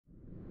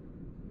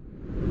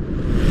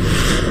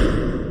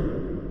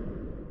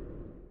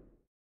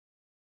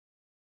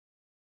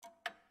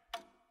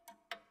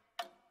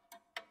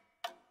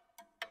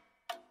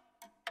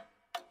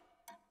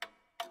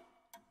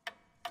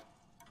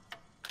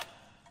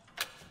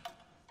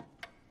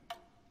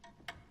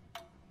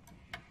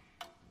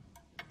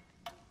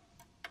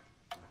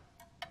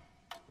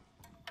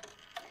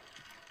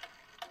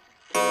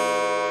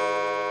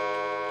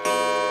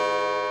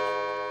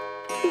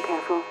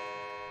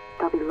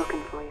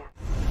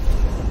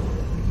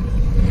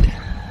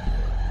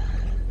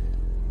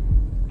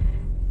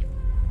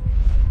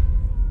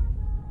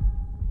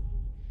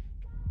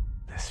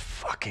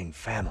fucking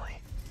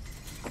family.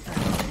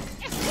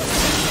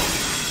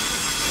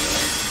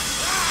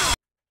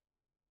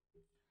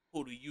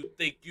 Who do you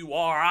think you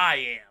are? I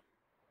am.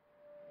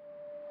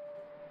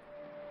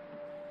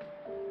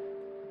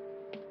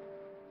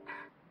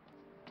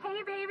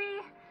 Hey, baby.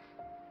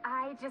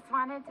 I just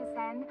wanted to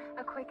send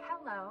a quick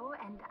hello,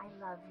 and I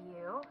love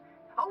you.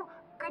 Oh,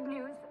 good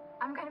news.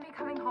 I'm gonna be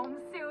coming home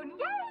soon.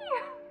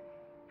 Yay!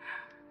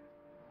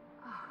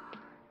 Oh,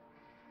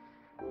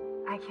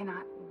 I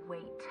cannot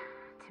wait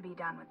to be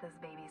done with this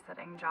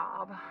babysitting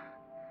job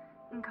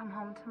and come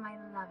home to my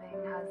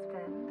loving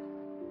husband.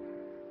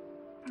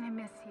 I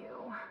miss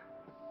you.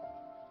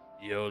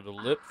 Yo, the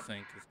lip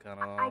sync is kind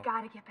of. I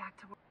gotta get back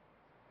to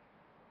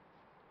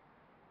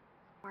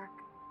work.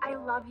 I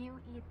love you,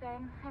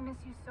 Ethan. I miss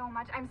you so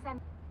much. I'm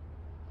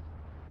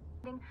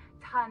sending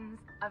tons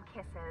of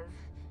kisses.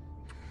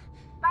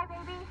 Bye,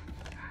 baby.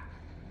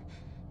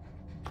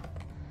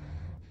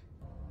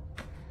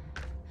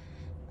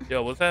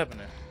 Yo, what's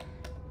happening?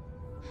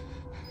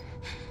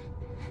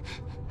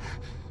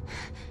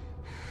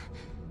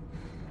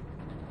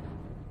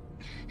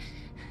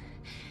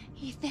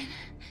 Ethan.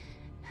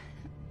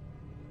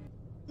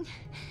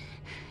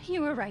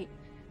 You were right.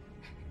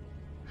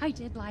 I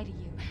did lie to you.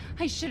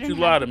 I shouldn't have.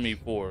 You lied to me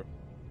for.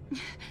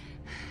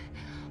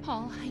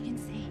 All I can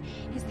say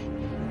is that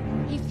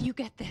if you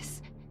get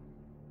this,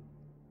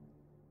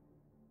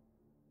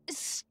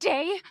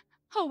 stay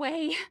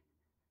away.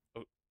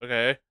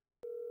 Okay.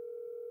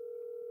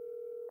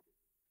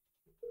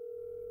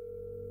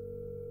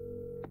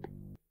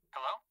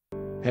 Hello?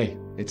 Hey,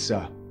 it's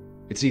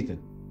Ethan.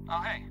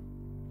 Oh, hey.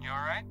 You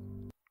alright?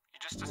 You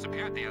just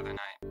disappeared the other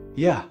night.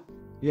 Yeah,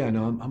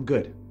 no, I'm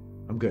good.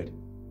 I'm good.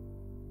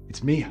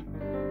 It's Mia.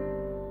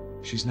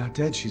 She's not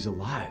dead, she's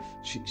alive.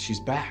 She's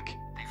back.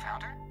 They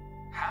found her?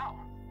 How?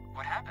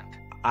 What happened?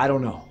 I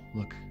don't know.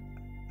 Look,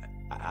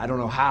 I don't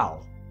know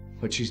how,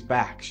 but she's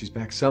back. She's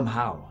back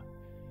somehow.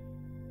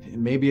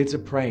 Maybe it's a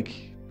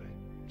prank, but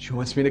she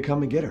wants me to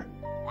come and get her.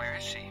 Where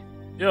is she?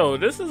 Yo,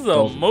 this is a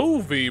Dulvey.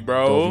 movie,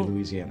 bro. Dulvey,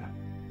 Louisiana.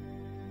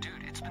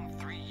 Dude, it's been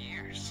 3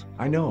 years.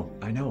 I know,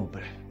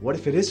 but what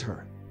if it is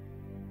her?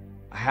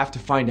 I have to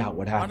find out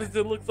what Why happened. does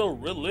it look so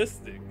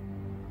realistic?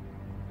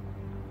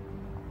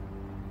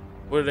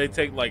 Where they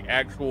take like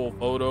actual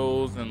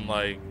photos and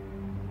like.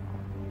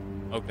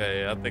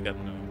 Okay, I think I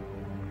know.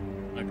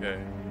 Okay.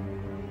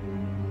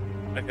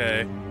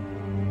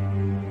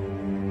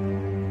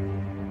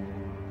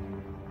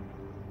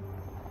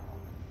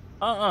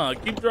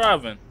 Keep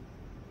driving.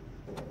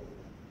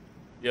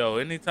 Yo,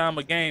 anytime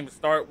a game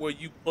start where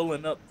you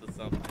pulling up to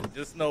something,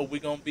 just know we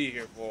gonna be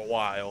here for a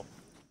while.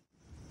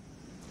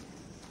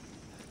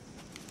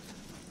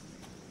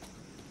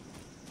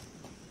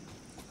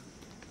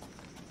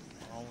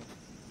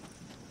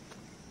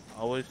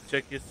 Always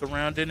check your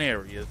surrounding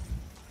areas.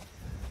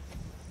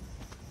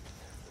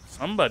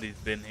 Somebody's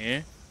been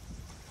here.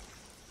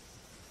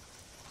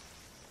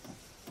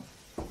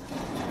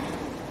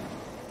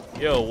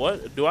 Yo,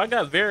 what? Do I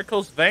got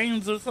varicose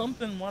veins or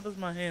something? Why does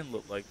my hand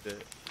look like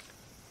that?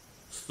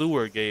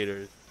 Sewer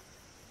gators.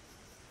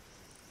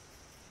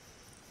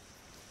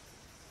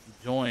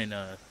 Join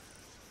us.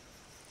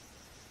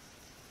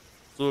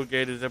 Sewer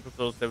Gators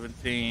episode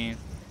 17.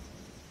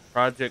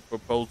 Project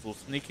proposal.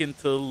 Sneak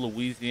into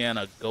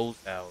Louisiana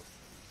ghost house.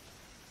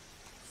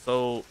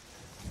 So,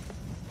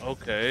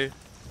 okay.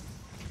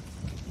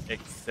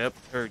 Accept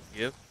her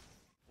gift?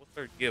 What's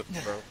her gift,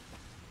 bro?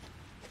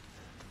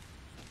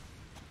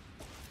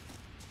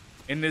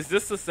 And is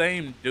this the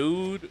same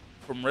dude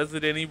from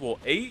Resident Evil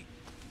 8?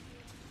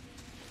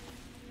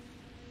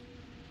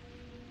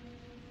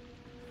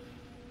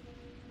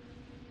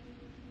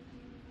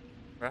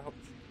 Crouch.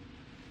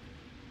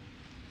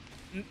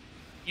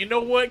 You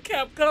know what,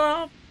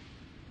 Capcom?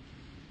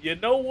 You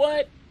know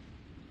what?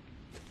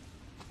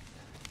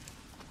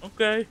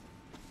 Okay.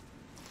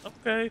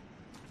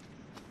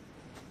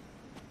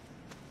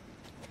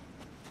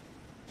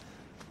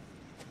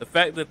 The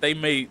fact that they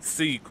made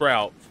C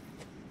crouch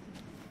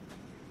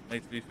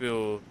makes me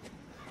feel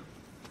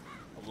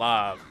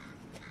alive.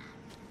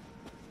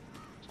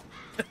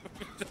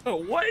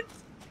 What?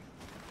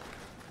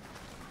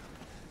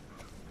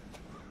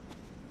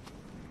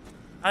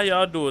 How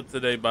y'all doing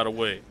today, by the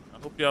way? I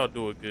hope y'all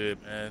doing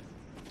good, man.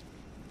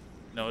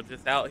 You know,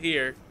 just out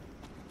here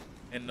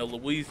in the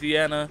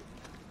Louisiana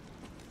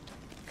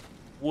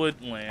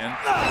woodland.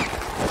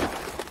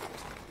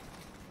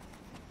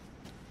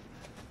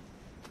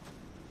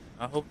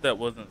 I hope that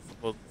wasn't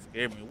supposed to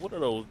scare me. What are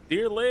those?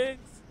 Deer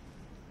legs?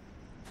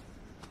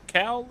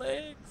 Cow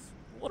legs?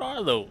 What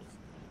are those?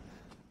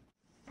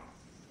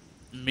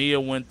 Mia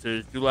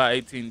Winters, July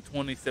 18,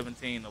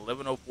 2017,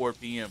 11:04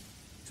 p.m.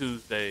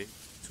 Tuesday.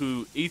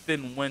 To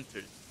Ethan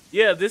Winters.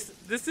 Yeah, this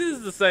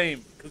is the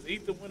same because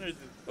Ethan Winters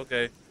is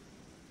okay.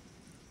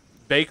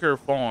 Baker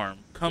Farm,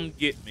 come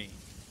get me.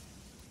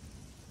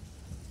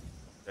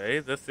 Okay,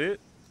 that's it.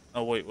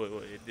 Oh wait,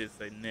 it did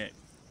say next.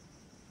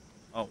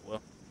 Oh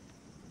well.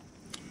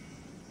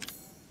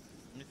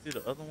 Let me see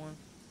the other one.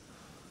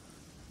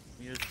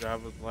 Mia's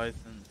driver's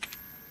license.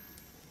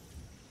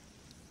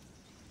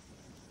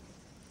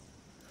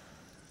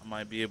 I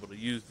might be able to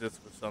use this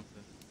for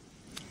something.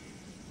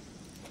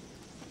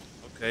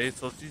 Okay,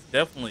 so she's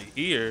definitely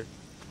here.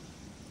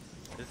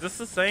 Is this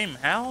the same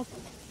house?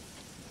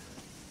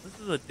 This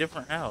is a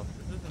different house.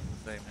 This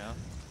isn't the same house.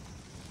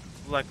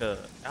 It's like a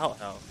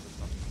outhouse or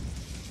something.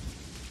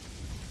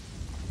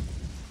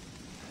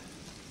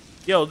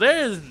 Yo,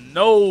 there is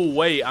no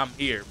way I'm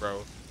here,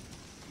 bro.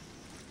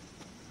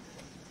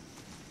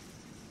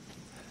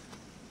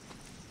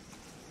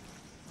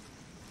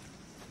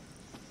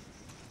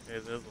 Okay,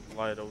 there's a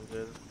light over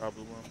there. That's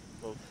probably where I'm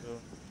supposed to go.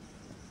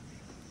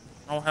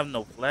 I don't have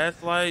no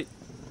flashlight.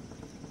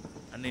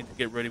 I need to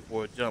get ready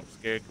for a jump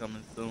scare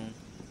coming soon.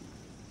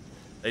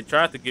 They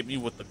tried to get me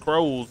with the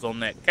crows on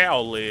that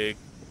cow leg.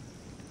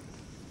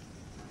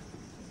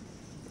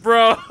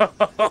 Bro!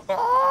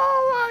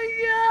 Oh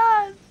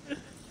my god!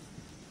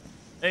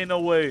 Ain't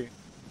no way.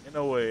 Ain't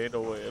no way, ain't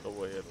no way, ain't no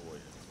way, ain't no way.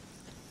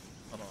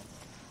 Hold on.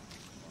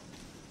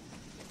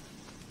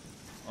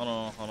 Hold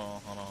on, hold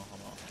on, hold on,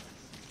 hold on.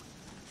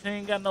 She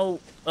ain't got no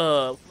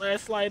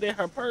flashlight in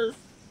her purse.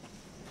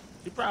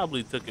 She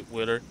probably took it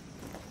with her.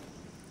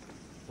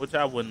 Which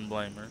I wouldn't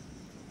blame her.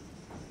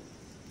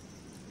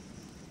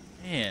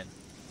 Man.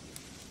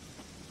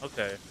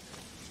 Okay.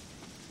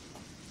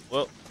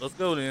 Well, let's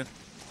go then.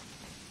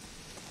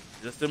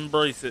 Just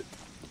embrace it.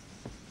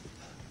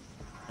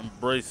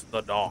 Embrace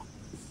the darkness.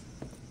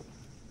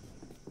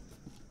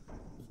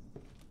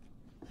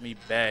 Me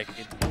back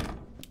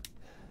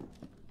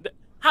in.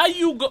 How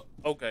you go?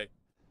 Okay.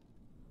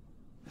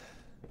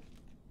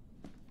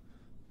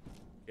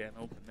 Can't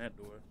open that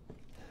door.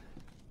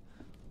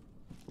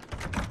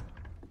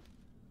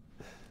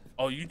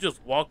 Oh, you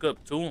just walk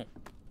up to him.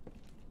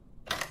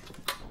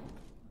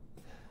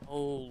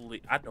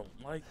 Holy, I don't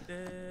like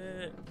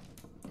that.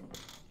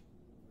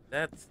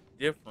 That's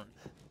different.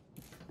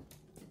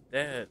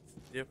 That's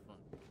different.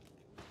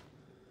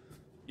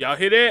 Y'all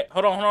hear that?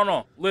 Hold on, hold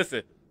on.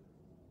 Listen.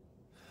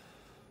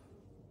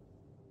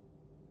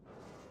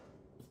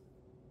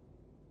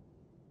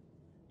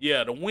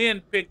 Yeah, the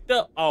wind picked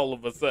up all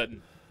of a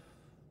sudden.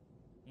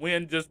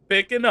 Wind just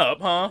picking up,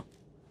 huh?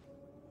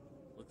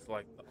 Looks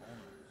like the owners.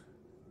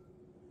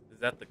 Is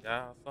that the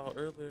guy I saw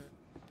earlier?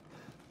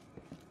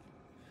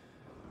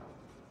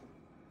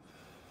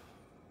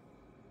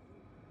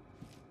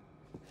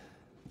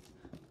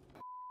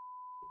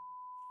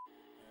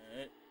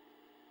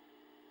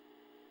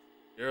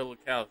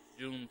 Derelict House,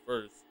 June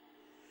 1st.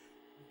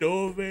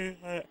 Doorway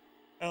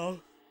House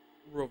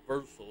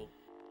Reversal.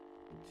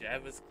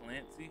 Javis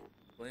Clancy?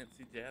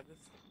 Clancy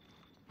Javis?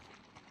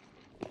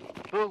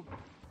 Boo.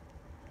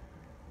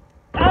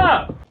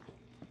 Ah!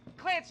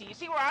 Clancy, you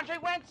see where Andre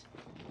went?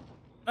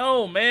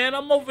 No, man,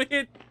 I'm over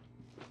here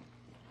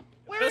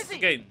Where is he?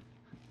 investigating.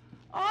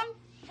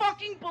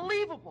 Unfucking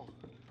believable.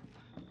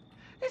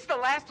 This is the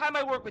last time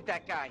I work with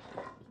that guy.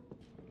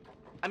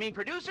 I mean,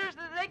 producers,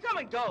 they come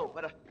and go,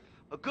 but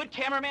a good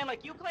cameraman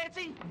like you,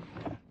 Clancy,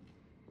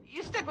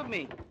 you stick with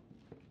me.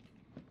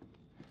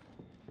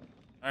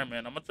 All right,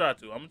 man, I'm gonna try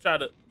to. I'm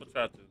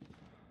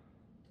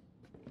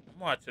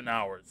watching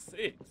hour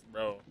 6,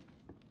 bro.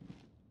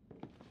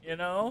 You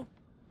know?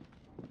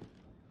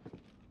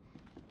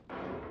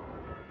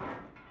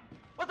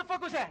 What the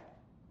fuck was that?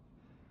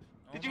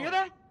 Did you know. hear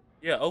that?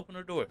 Yeah, open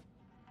the door.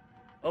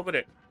 Over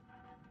there.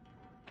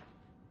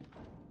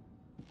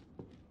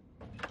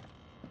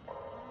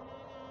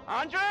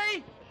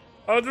 Andre?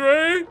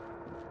 Andre?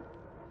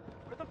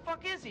 Where the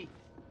fuck is he?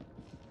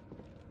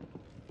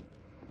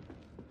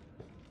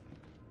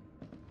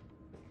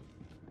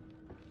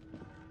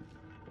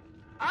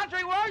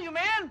 Andre, where are you,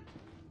 man?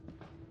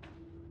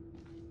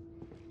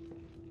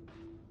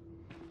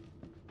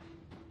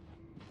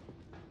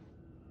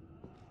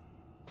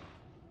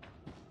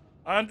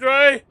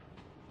 Andre?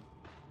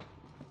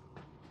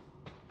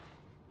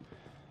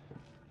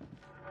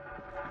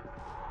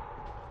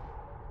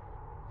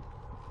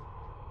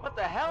 What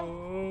the hell?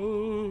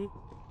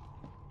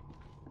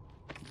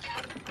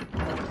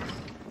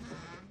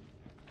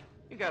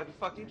 You gotta be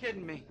fucking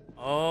kidding me.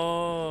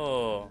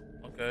 Oh,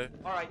 okay.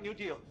 All right, new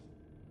deal.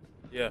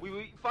 Yeah.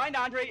 We find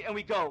Andre and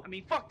we go. I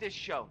mean, fuck this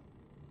show.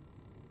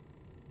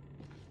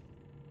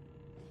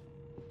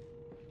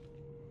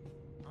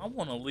 I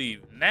want to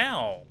leave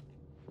now.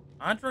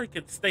 Andre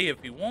could stay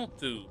if he want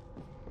to.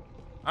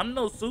 I'm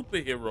no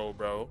superhero,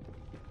 bro.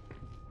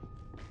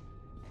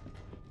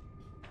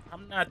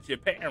 I'm not your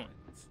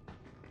parents.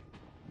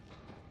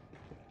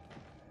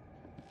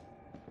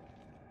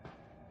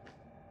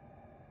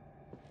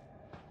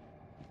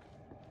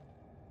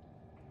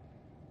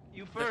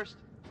 You first.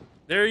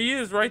 There he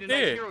is, right Need a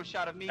nice there. hero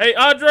shot of me Hey,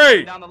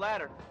 Andre! down the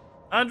ladder.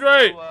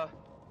 Andre! So,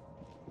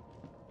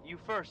 you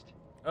first.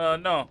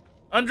 No.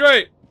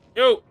 Andre!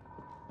 Yo!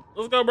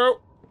 Let's go,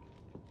 bro.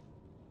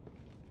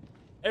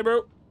 Hey,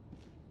 bro.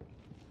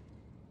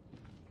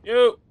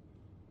 Yo!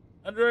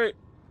 Andre!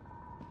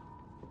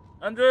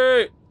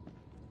 Andre!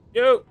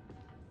 Yo!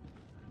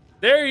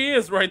 There he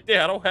is right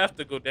there. I don't have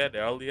to go down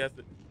there. All he has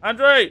to...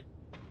 Andre!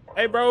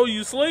 Hey, bro,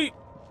 you sleep?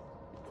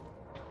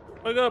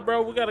 Wake up,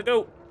 bro. We gotta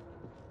go.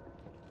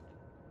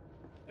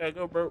 Gotta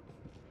go, bro.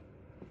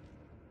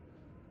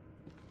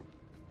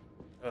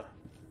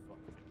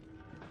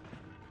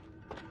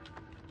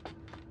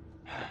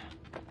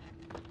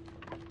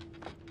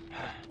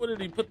 What did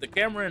he put the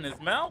camera in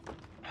his mouth?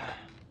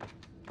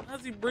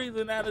 How's he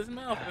breathing out his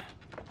mouth?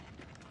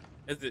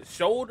 Is it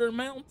shoulder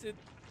mounted?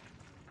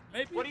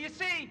 Maybe. What do you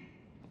see?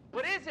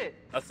 What is it?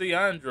 I see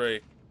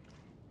Andre.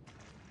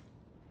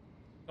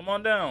 Come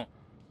on down.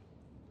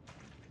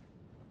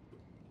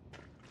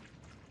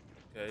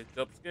 Okay,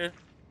 jump scare.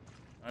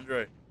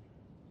 Andre.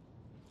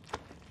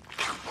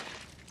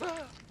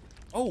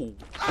 Oh.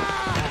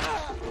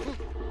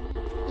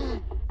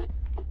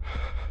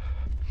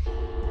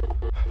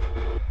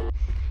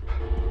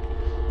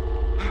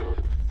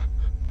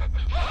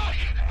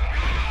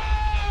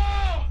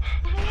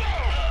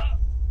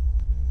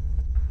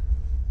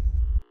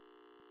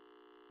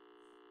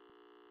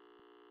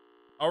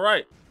 All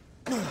right.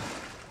 Yep.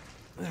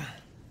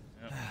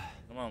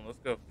 Come on, let's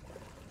go.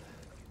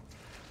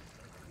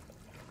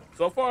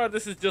 So far,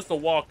 this is just a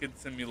walking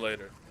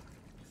simulator.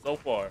 So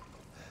far.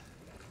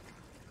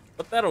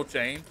 But that'll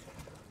change.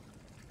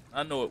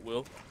 I know it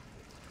will.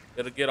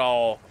 It'll get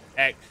all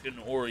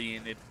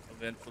action-oriented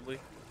eventually.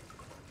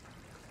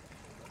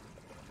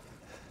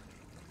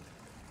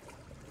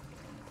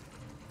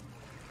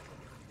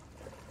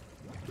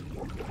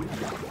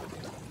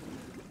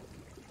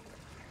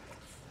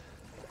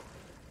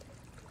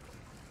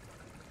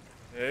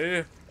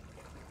 Hey.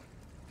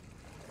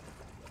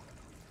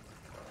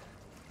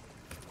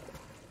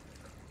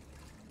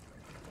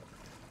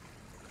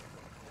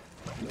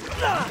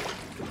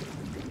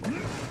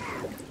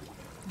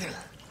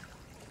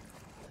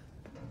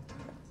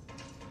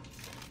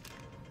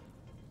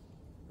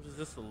 What is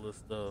this a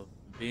list of?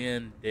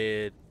 Ben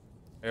dead,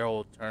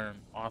 Harold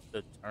turned,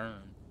 Arthur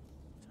turned.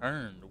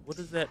 Turned? What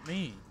does that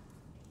mean?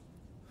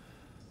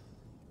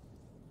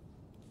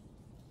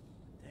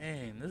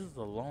 Dang, this is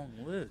a long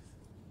list.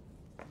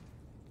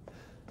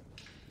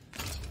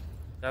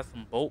 Got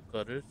some bolt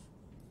cutters.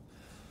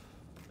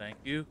 Thank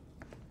you.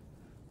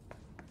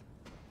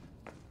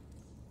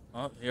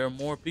 Oh, here are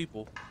more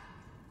people.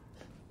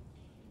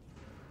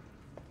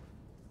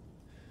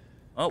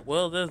 Oh,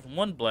 well, there's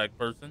one black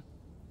person.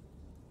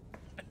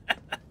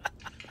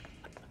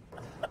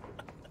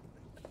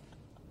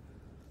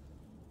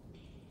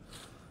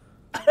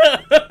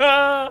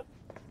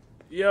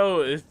 Yo,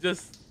 it's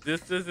just,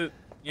 this isn't,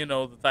 you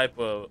know, the type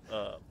of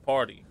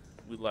party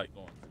we like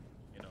going to.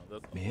 You know,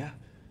 that's all. Mia?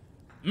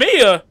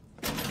 Mia!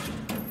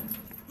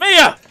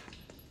 Mia!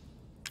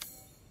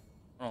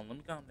 Hold on, let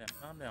me calm down.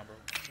 Calm down, bro.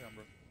 Calm down,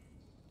 bro.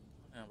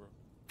 Calm down, bro.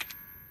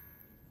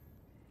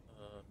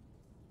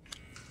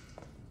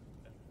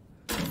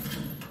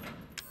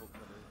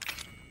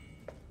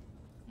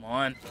 Come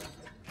on.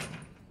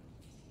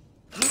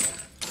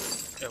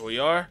 There we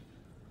are.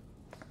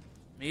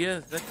 Mia,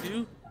 is that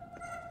you?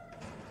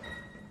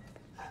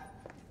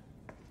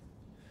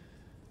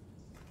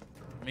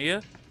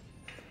 Mia?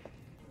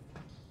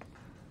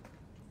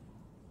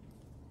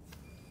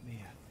 Mia.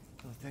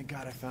 Oh, thank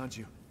God I found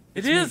you. It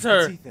It's is me, her.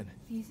 it's Ethan.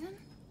 Ethan?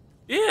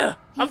 Yeah,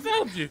 I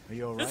found you. Are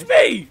you all right? It's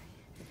me.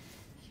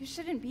 You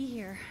shouldn't be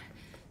here.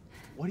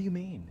 What do you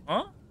mean?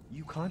 Huh?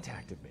 You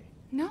contacted me.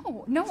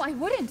 No, I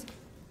wouldn't.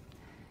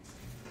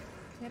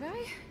 Did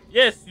I?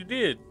 Yes, you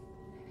did.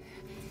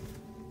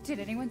 Did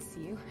anyone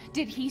see you?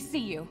 Did he see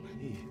you?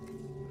 Hey,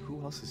 who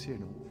else is here?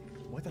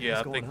 What the Yeah,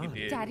 hell's I going think on?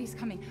 he did. Daddy's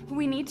coming.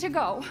 We need to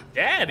go.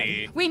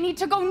 Daddy? We need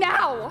to go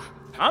now.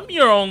 I'm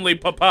your only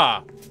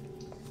papa.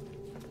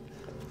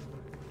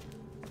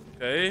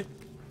 Okay.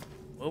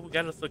 Well, we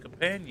got us a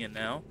companion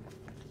now.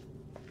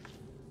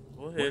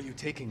 Go Where are ahead. you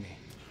taking me?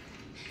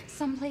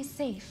 Someplace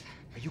safe.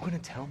 Are you gonna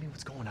tell me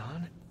what's going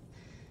on?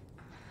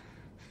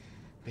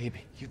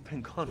 Baby, you've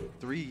been gone for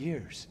 3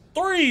 years.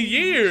 3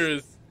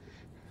 years?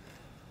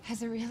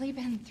 Has it really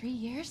been 3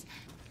 years?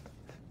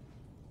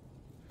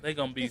 They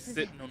gonna be This is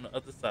sitting on the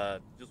other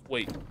side. Just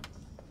wait.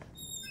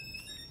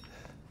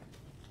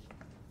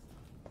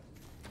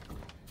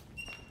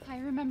 I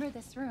remember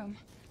this room.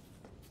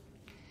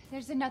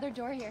 There's another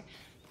door here.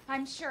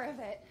 I'm sure of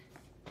it.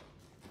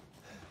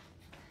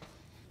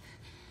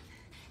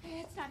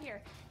 It's not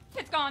here.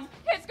 It's gone.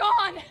 It's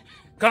gone.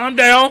 Calm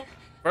down.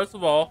 First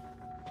of all,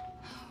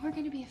 We're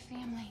gonna be a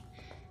family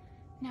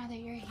now that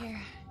you're here.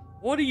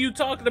 what are you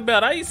talking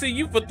about? I ain't seen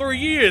you for 3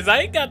 years. I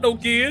ain't got no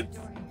kids.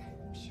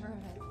 I'm sure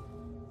of it.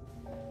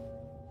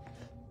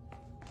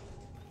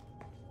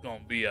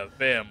 Gonna be a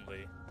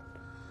family.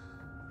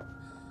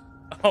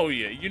 Oh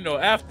yeah, you know.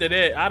 After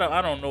that, I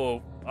don't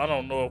know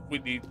if we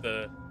need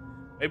to.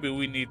 Maybe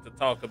we need to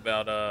talk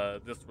about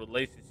this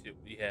relationship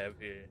we have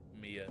here,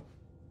 Mia.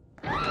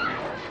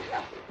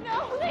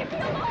 No, leave me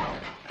alone!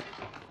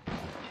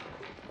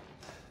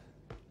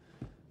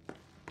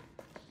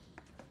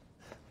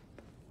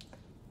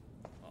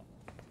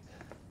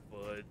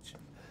 Fudge.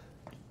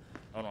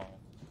 Hold on.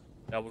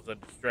 That was a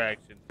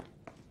distraction.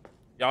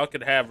 Y'all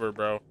could have her,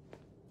 bro.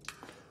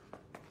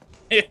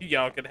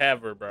 Y'all could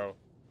have her, bro.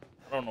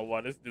 I don't know why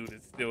this dude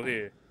is still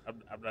here.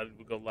 I'm not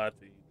even gonna lie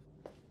to you.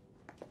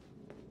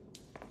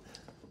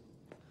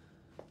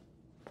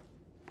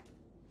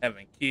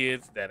 Having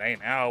kids that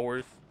ain't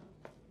ours.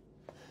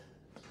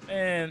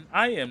 Man,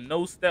 I am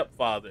no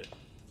stepfather.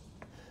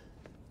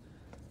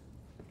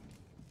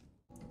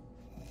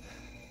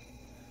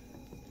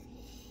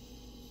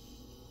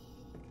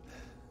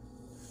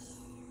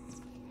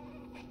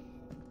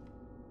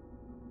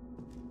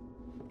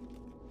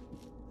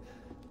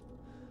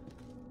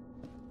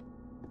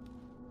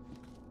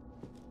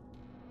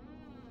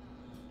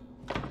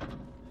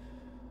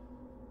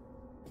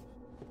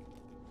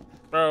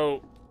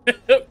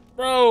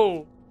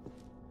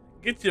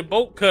 Get your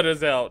bolt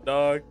cutters out,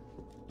 dog.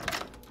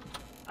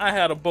 I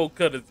had a bolt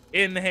cutters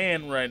in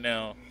hand right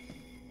now.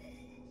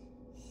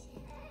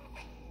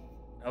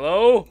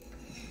 Hello?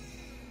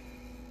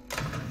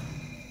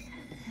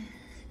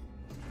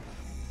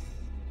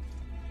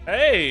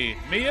 Hey,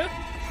 Mia?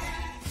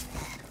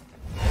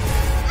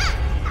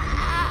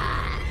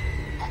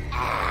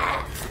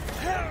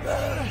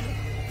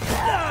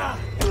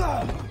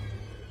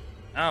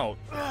 Ouch.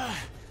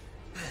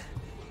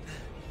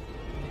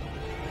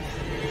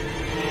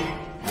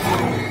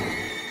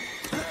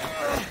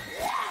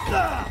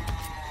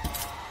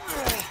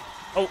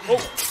 Oh,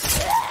 oh.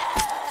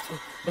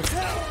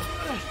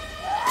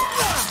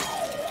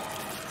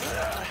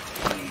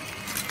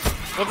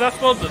 Was I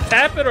supposed to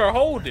tap it or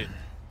hold it?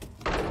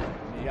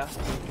 Mia,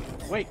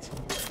 wait.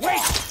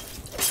 Wait!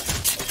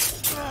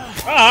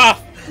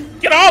 Ah!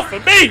 Get off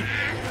of me!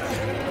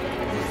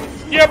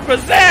 You're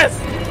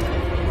possessed!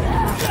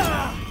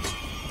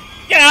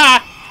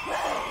 Yeah!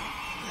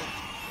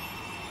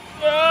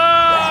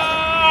 Ah!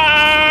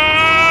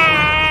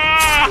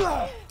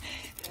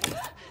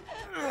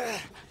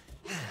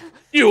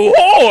 You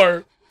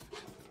whore!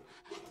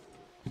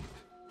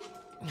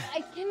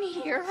 I can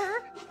hear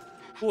her.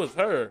 Who is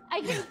her?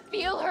 I can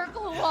feel her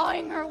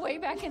clawing her way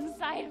back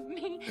inside of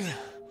me.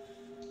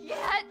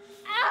 Get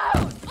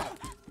out!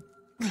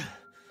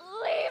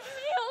 Leave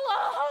me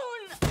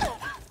alone!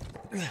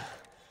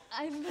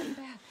 I've been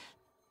bad.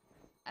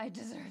 I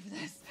deserve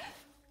this.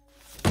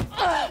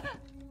 What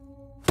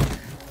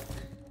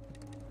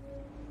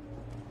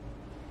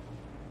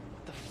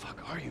the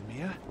fuck are you,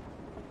 Mia?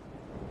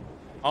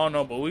 I don't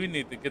know, but we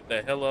need to get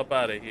the hell up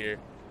out of here.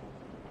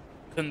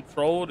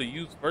 Control to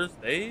use first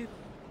aid?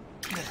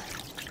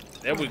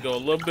 There we go. A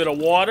little bit of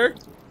water.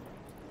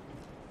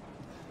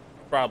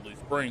 Probably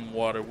spring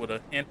water with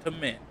a hint of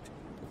mint.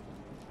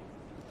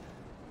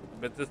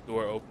 I bet this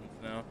door opens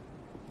now.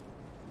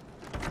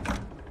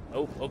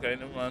 Oh, okay,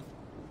 never mind.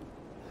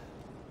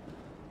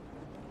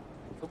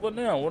 So what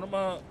now? What am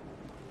I,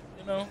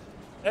 you know?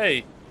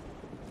 Hey.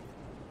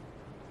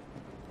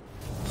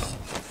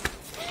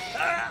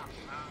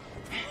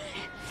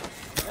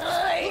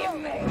 Leave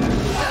me!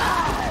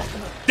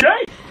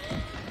 Jay!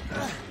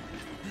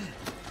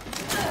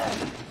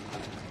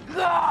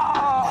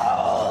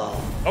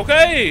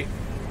 Okay.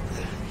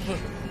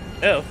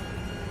 F.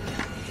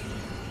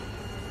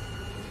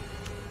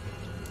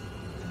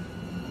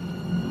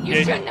 You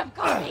shouldn't have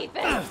called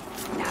Ethan.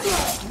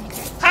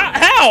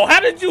 How? How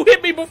did you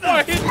hit me before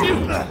I hit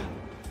you?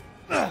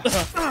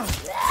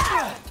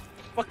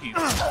 Fuck you.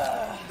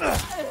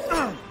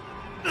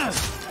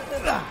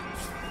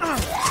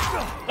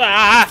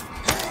 Ah.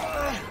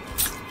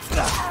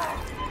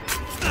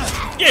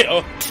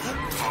 Yeah.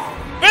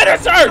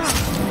 Finish her.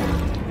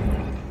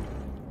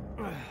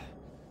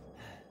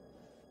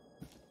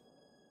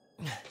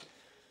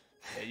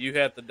 Yeah, you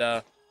have to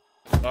die.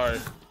 Sorry.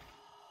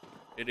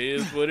 It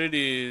is what it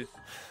is.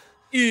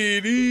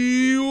 It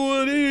is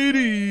what it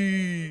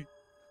is.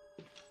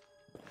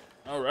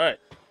 All right.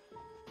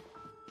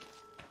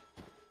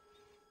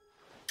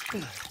 A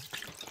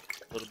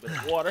little bit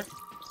of water.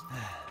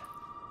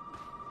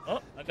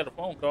 Oh, I got a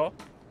phone call.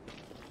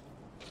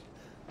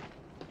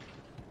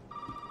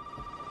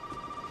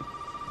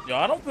 Yo,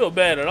 I don't feel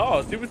bad at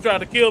all. She was trying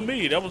to kill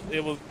me.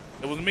 It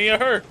was me or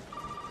her.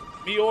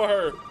 Me or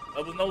her.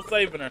 There was no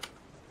saving her.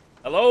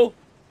 Hello?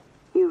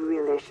 You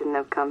really shouldn't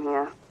have come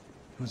here.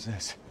 Who's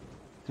this?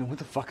 And what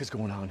the fuck is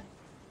going on?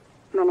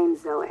 My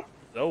name's Zoe.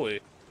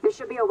 Zoe. There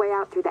should be a way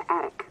out through the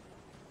attic.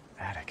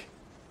 Attic.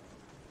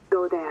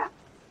 Go there.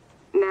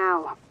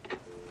 Now.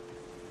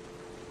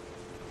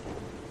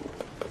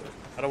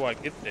 How do I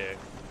get there?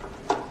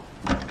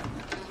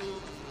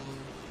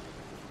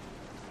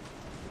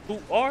 Who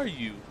are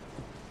you?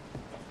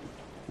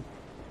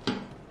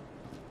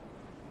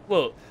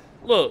 Look,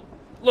 look,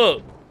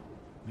 look.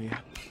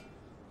 Mia?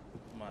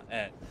 My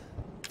axe.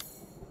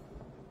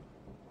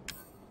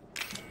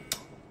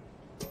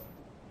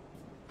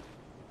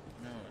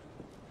 Alright.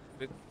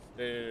 Fix the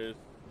stairs.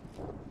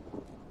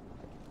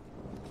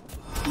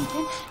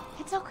 Ethan,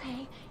 it's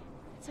okay.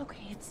 It's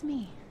okay, it's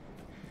me.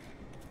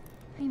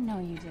 I know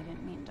you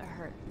didn't mean to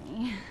hurt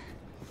me.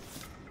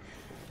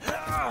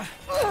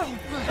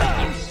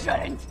 You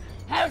shouldn't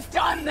have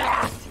done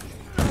that!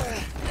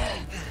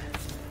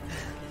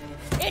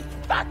 It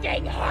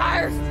fucking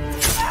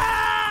hurts!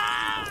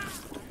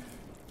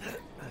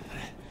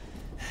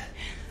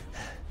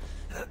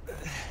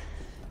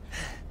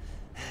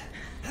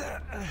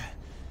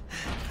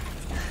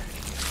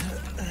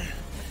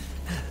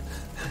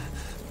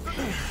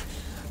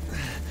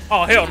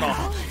 Oh, hell no.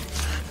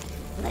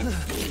 Let's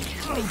see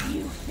how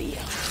you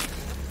feel.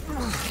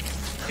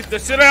 Get the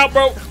shit out,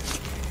 bro.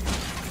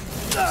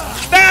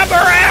 Stab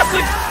her ass.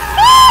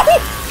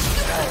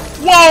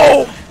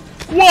 Whoa!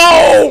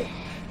 Whoa!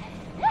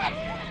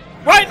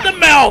 Right in the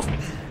mouth.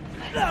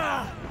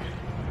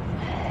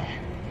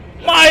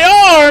 My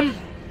arm.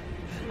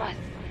 Must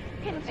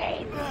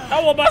contain.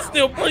 How am I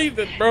still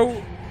breathing,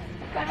 bro?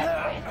 Gonna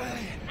quit.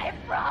 I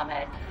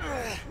promise.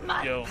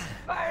 Yo,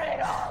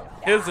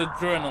 his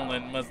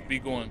adrenaline must be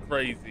going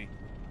crazy.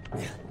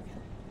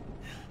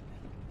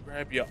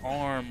 Grab your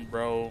arm,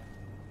 bro.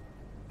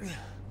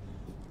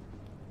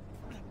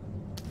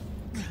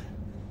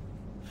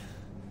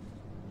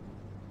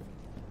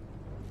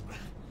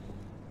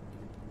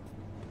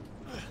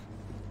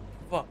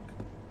 Fuck.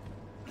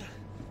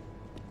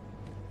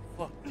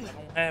 Fuck, I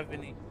don't have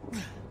any.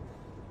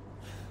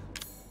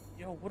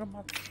 Yo, what am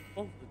I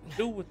supposed to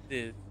do with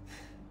this?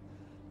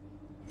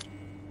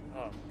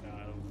 Oh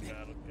god, oh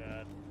god, oh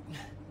god.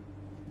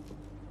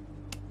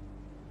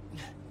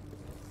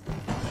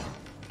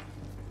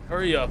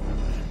 Hurry up.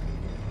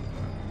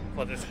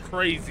 For this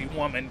crazy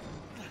woman.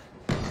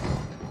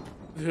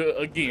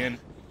 Again.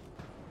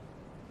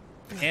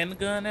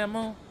 Handgun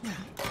ammo?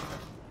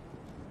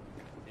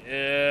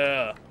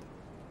 Yeah.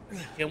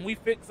 Can we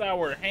fix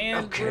our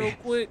hands real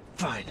quick?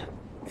 Fine.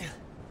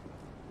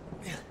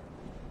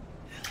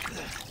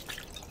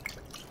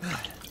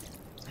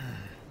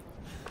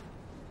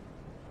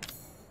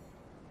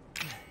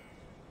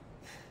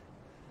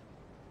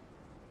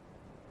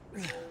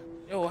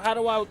 Yo, how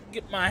do I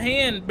get my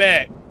hand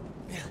back?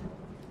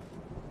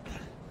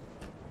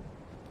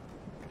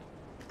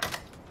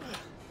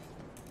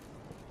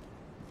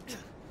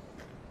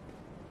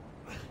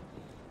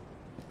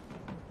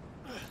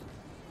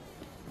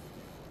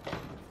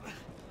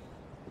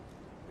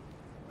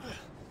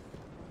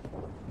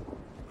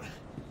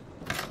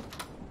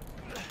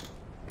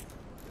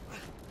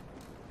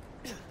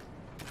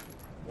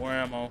 More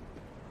ammo.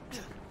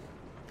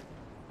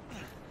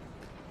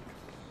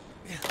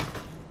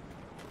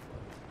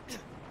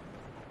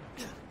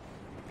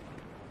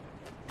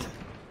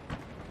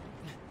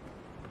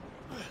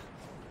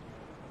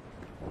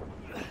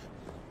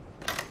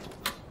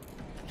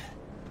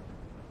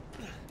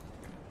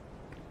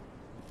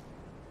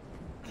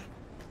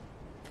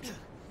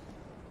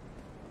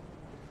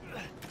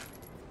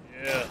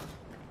 Yeah.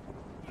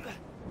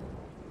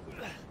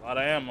 A lot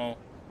of ammo.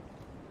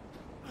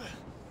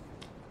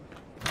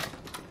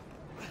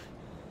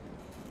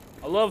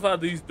 I love how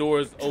these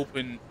doors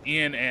open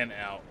in and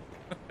out.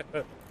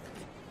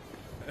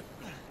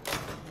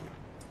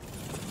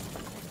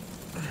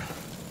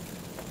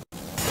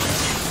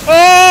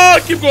 Oh,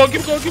 keep going,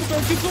 keep going, keep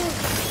going, keep going.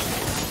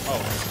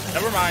 Oh,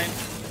 never mind.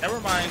 Never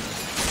mind.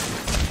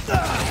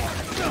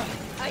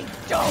 I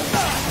don't.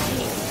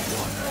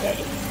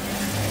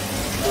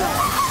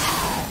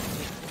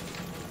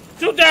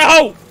 Shoot that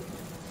hoe!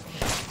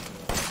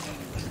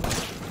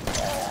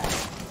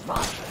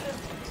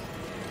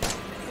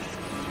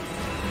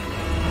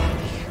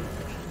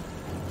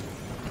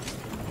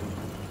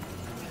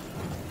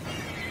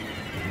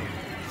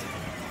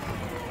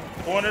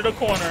 Corner to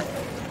corner.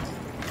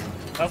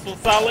 That's what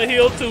Silent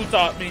Hill 2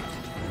 taught me.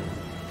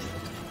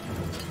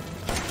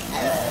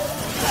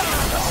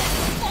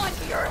 Want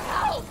your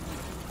help?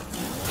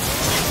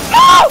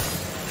 No!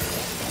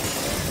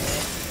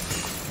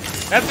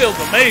 That feels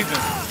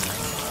amazing.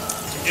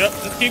 Yep,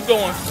 just keep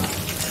going.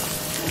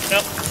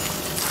 Yep.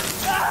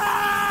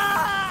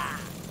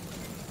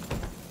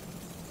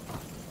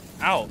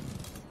 Ow.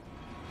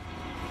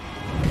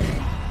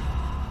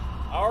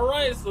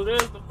 Alright, so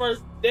there's the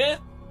first death.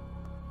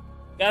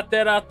 Got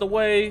that out the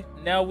way.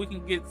 Now we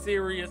can get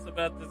serious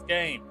about this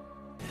game.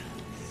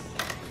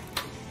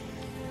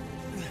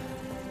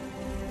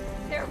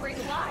 They're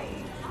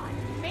relying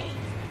on me.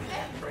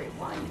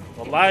 Everyone.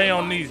 Rely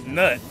on these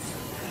nuts.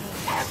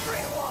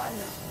 Everyone.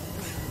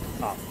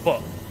 Ah,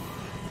 fuck.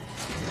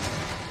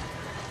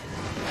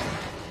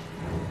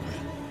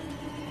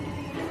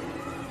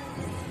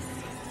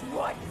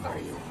 What are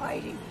you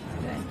hiding,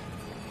 then?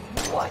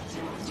 What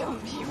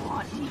don't you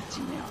want me to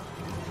know?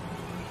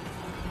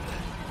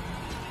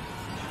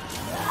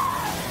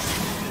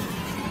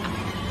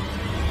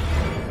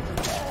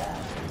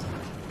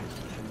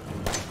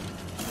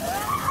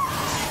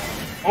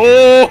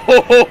 Oh!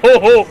 Ho, ho, ho,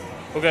 ho.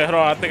 Okay, hold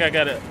on. I think I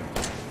got it.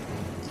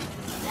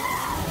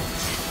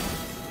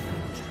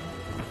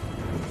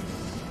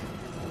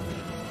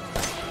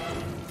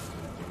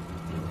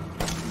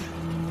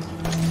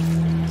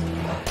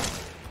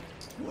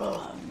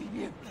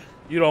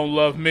 You don't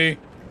love me.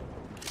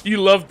 You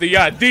love the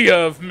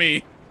idea of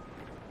me.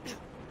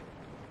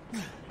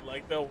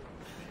 Like that? Yeah.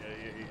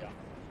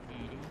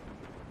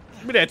 Mm-hmm.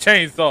 Give me that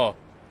chainsaw.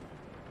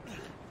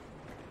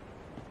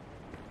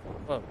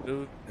 Fuck,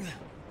 dude.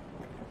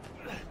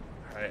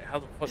 Alright, how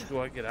the fuck do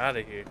I get out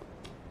of here?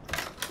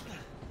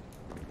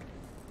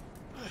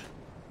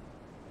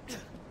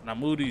 Can I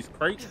move these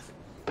crates?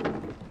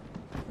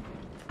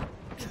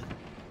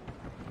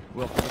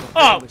 Welcome to the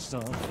Oh! family,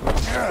 son.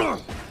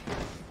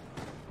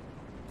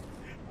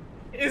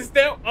 Is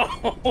that...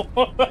 Oh.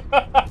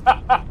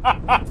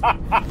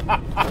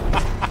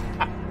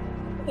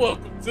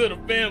 Welcome to the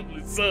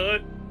family,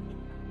 son.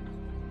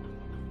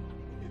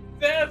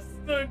 That's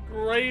the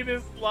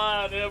greatest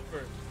line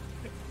ever.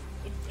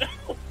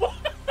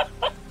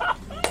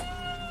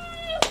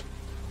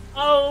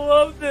 I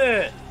love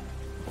that.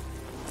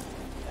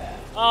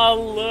 I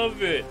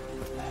love it.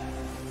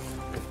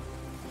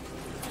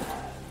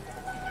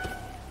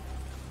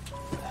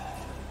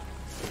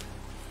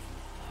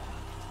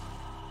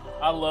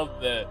 I love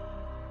that.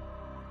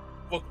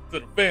 Welcome to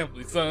the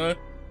family, son.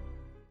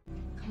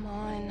 Come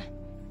on.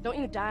 Don't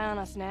you die on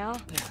us now.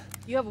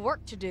 You have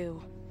work to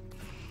do.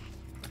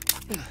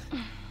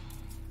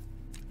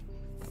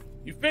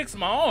 You fixed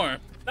my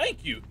arm.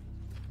 Thank you.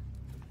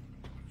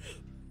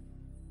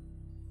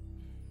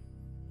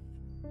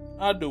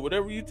 I'll do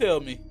whatever you tell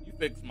me. You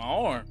fixed my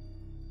arm.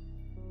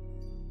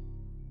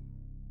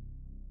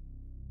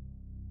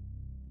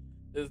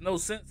 There's no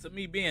sense of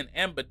me being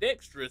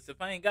ambidextrous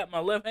if I ain't got my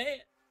left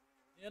hand.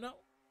 You know?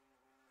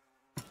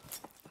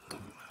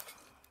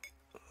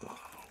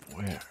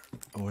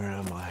 Where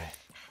am I?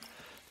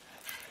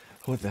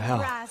 What the hell?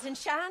 Rise and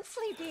shine,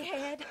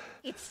 sleepyhead.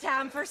 It's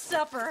time for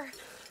supper.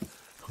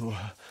 Who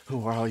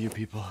are all you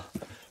people?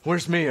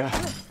 Where's Mia?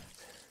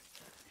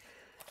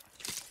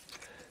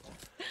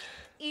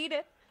 Eat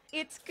it.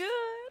 It's good.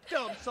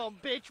 Dumb son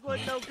bitch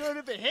wasn't no good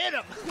if it hit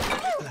him.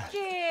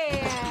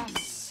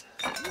 Yes.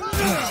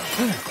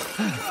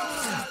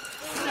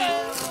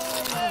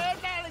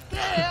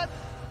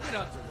 Get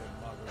up to them,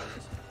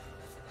 Marguerite.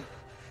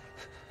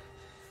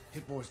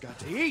 Hit boy's got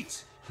to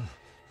eat.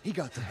 He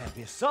got to have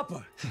his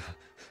supper.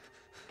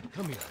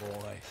 Come here,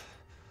 boy.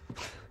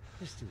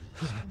 Let's do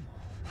this.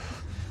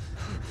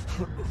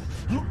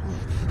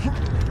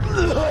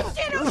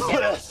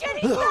 Shit,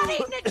 he's not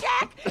eating it,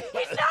 Jack!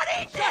 He's not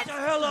eating it! Get the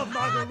hell up,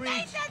 Marguerite! I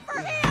made that for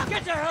him!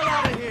 Get the hell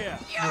out of here!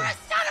 You're a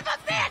son of a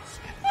bitch!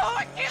 Oh,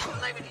 I can't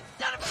believe it, you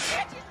son of a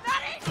bitch! He's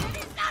not eating it!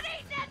 He's not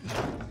eating it!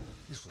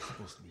 This was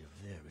supposed to be a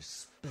very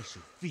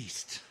special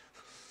feast.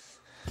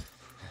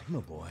 Come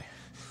on, boy.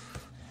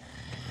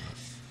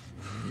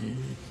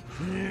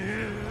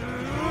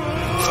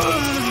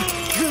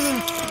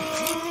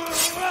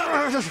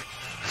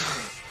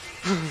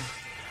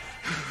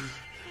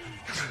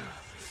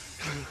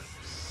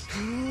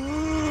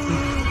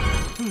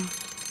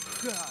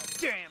 God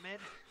damn it.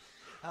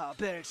 I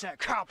bet it's that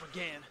cop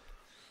again.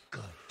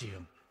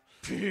 Goddamn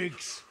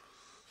pigs.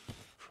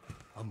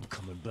 I'm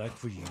coming back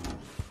for you.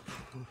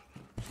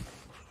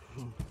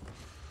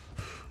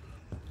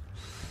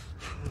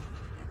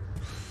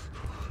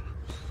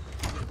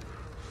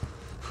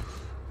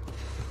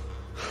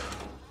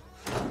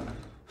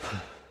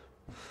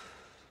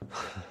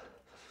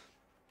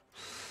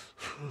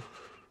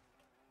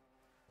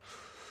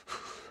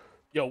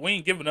 Yo, we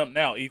ain't giving up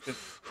now, Ethan.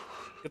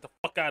 Get the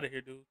fuck out of here,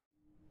 dude.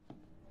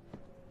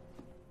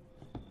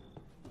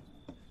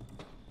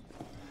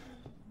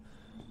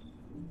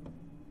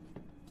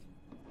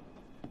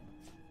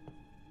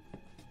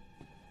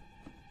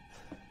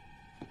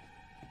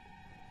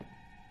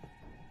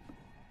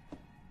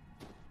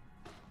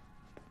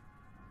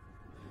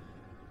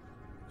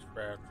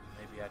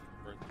 Maybe I can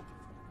break this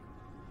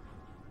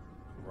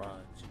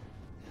garage.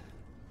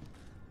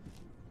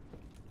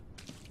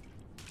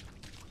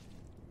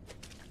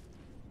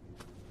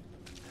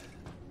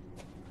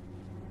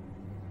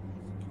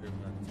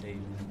 Tape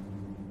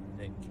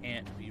that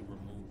can't be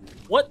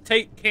removed. What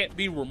tape can't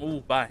be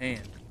removed by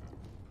hand?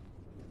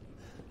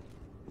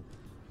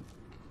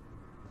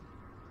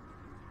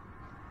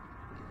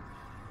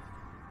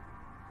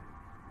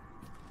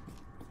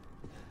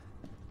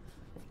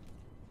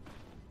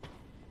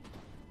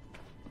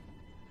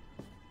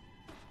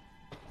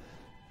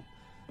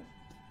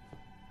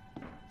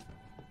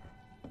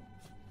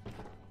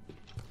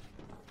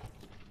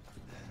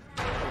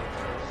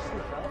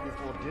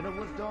 Before dinner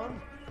was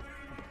done?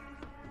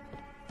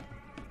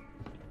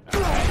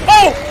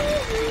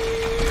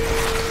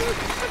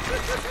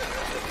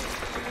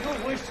 You're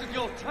wasting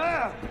your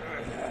time.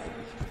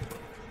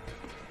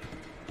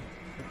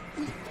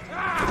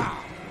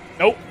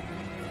 Nope.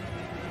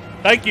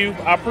 Thank you.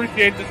 I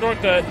appreciate the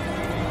shortcut.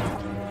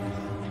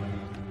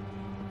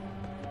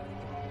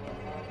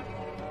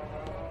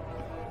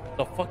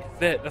 The fuck is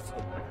that? That's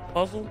a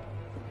puzzle?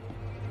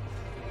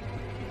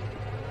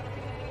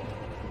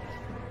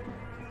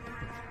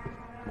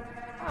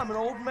 I'm an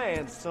old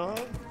man, son.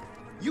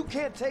 You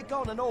can't take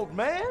on an old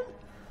man?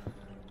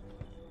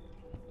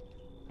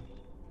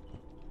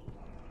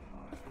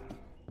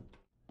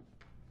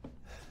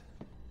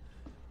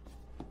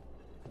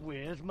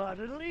 Where's my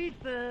little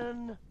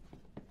Ethan?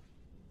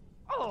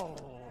 Oh,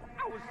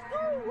 I was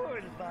so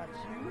worried about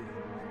you.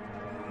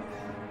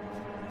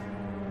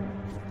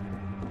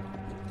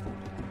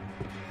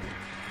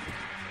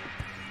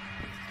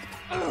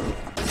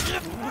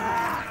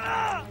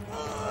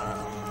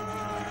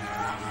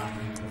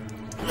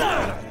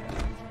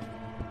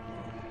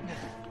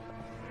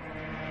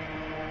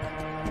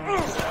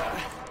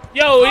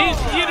 Yo,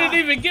 you didn't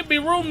even give me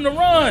room to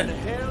run.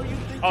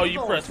 Oh,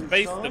 you press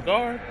space to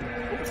guard?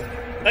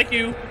 Thank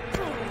you.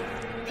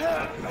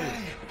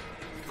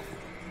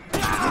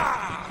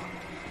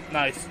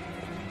 Nice.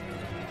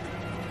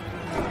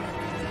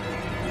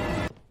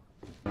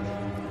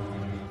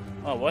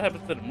 Oh, what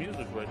happened to the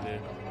music right there?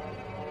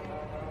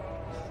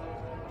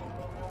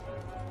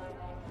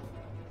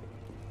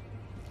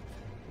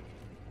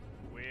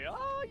 Where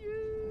are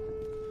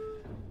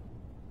you?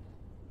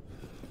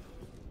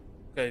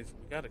 Okay, so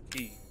we got a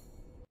key.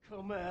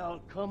 Come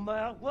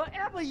out,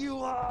 wherever you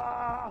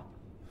are.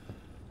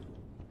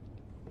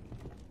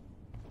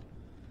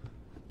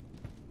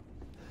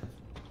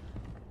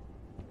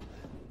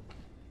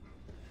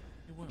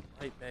 went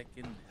right back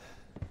in there.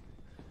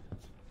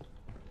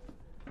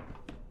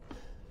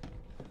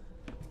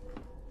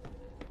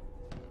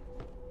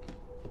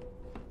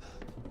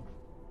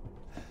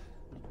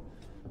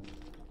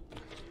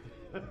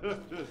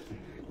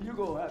 You're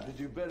gonna have to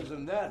do better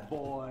than that,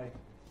 boy.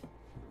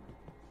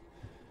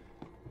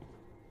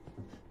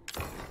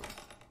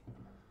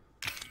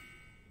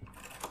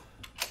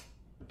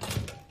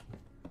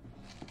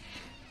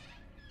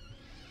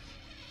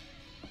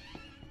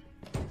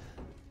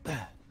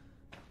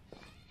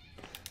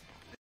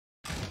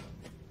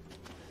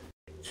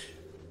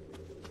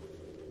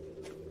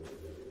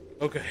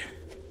 Okay.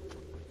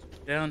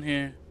 Down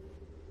here.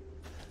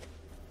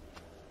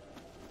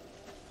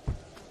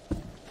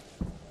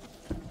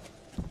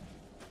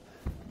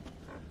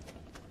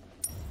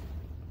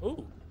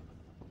 Ooh.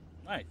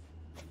 Nice.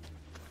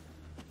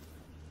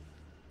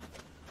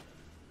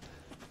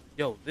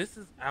 Yo, this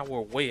is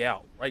our way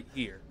out. Right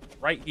here.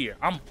 Right here.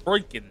 I'm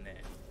breaking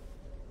that.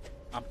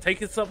 I'm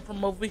taking something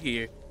from over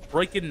here,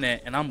 breaking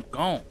that, and I'm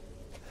gone.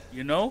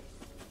 You know?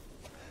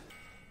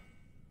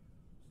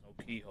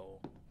 No keyhole.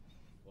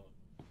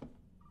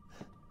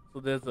 So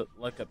there's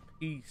like a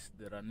piece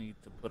that I need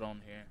to put on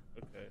here.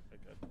 Okay, I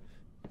got this.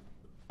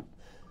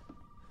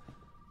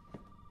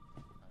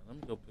 Right, let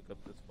me go pick up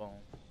this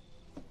phone.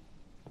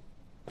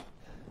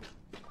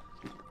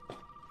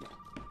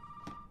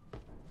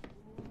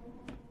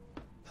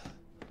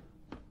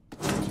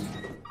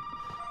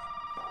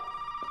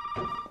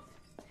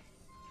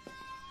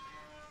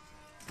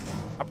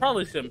 I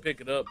probably shouldn't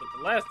pick it up, but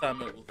the last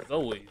time it was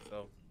Zoe,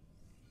 so.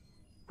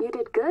 You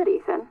did good,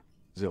 Ethan.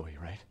 Zoe,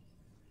 right?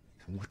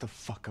 And what the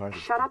fuck are they?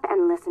 Shut up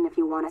and listen if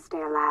you want to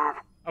stay alive.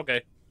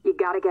 Okay. You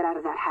gotta get out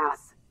of that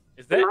house.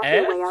 Is that you might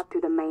Ash? be way out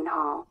through the main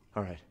hall.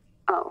 All right.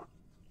 Oh,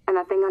 and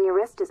that thing on your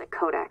wrist is a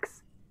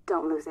codex.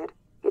 Don't lose it.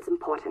 It's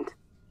important.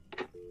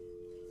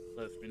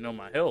 Lets me know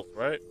my health,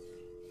 right?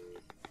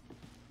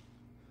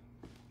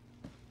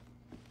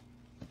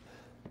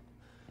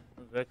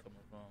 Where's that coming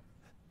from?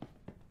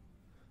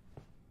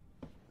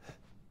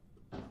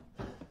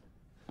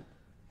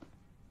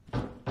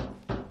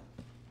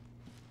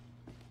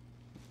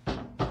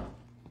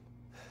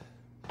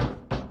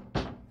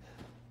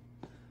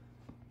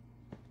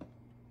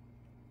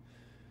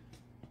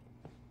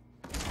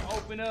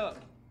 Open up.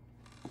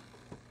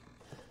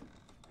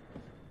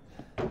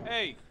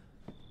 Hey.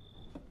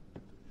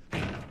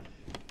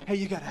 Hey,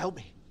 you gotta help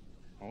me.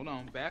 Hold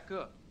on, back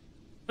up.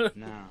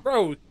 Now,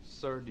 Bro.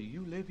 Sir, do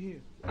you live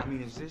here? I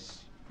mean, is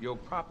this your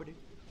property?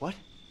 What?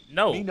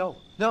 No. Me? No.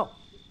 No.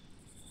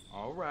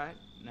 All right.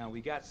 Now,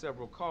 we got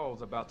several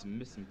calls about some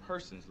missing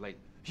persons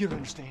lately. You don't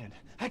understand.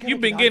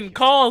 You've been getting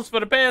calls for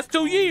the past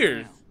 2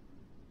 years.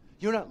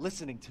 You're not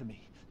listening to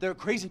me. There are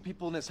crazy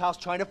people in this house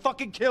trying to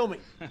fucking kill me.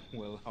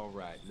 Well, all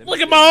right. Look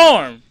at my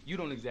arm. You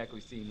don't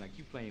exactly seem like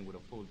you playing with a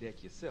full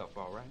deck yourself,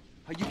 all right?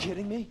 Are you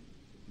kidding me?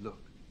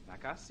 Look,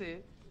 like I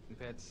said,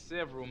 we've had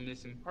several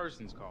missing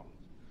persons calls.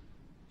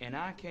 And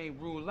I can't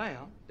rule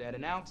out that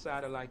an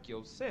outsider like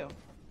yourself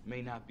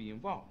may not be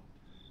involved.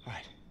 All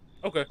right.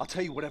 Okay. I'll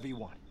tell you whatever you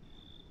want.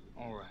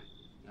 All right.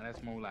 Now,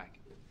 that's more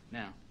like it.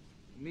 Now,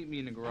 meet me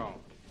in the garage.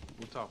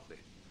 We'll talk there.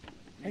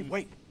 Hey,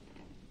 wait.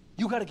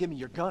 You gotta give me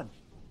your gun.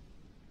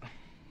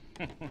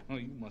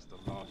 You must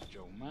have lost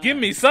your mind. Give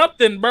me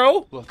something,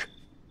 bro. Look,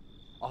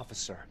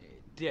 officer.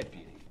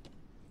 Deputy.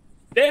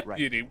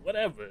 Deputy,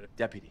 whatever.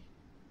 Deputy.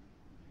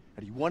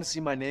 Now, do you want to see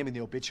my name in the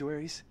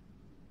obituaries?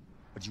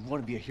 Or do you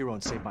want to be a hero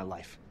and save my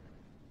life?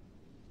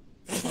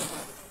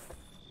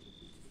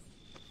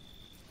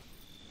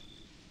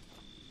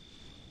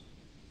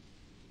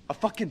 A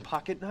fucking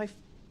pocket knife?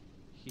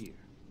 Here.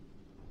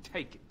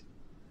 Take it.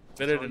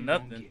 Better That's than all you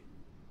gonna nothing. get.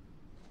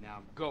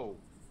 Now go.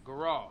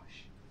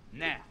 Garage.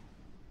 Now.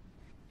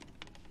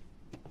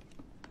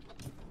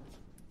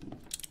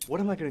 What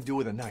am I gonna do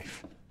with a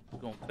knife? We're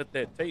gonna cut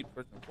that tape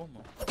first and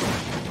foremost.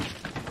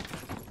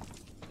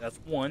 That's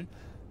one.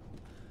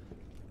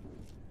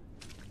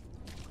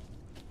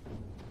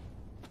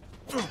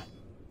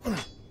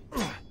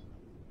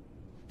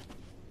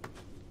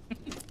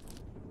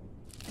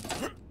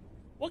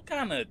 What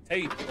kind of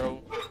tape,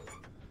 bro?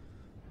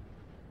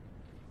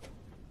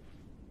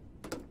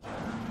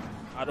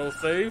 Auto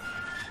save.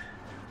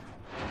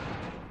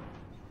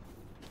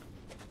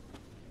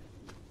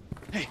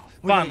 Hey,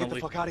 we gotta get the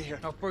Finally. fuck out of here.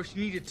 Now first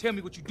you need to tell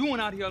me what you're doing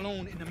out here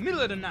alone in the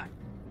middle of the night.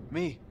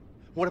 Me?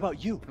 What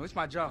about you? No, it's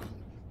my job.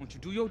 Won't you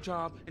do your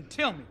job and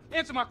tell me?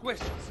 Answer my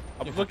questions.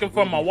 I was looking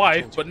for my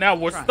wife, but now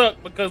we're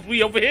stuck because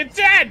we over here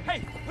dead.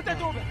 Hey, put that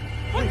door back.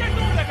 Put that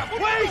door back up. Put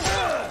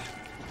that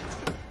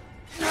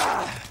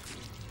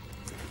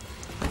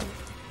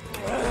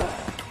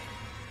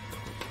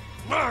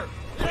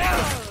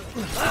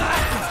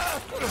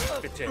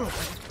Good job.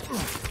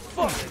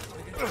 Fuck it.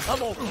 I'm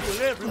gonna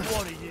kill every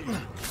one of you.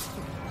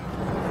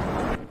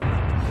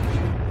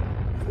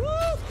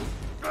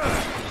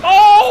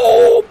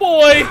 Oh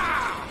boy!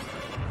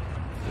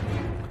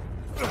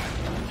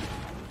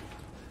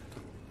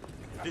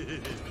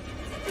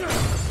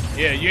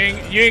 Yeah, you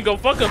ain't gonna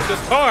fuck up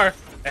this car.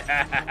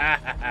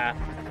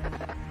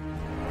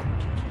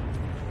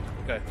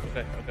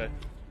 Okay.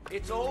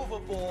 It's over,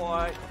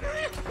 boy.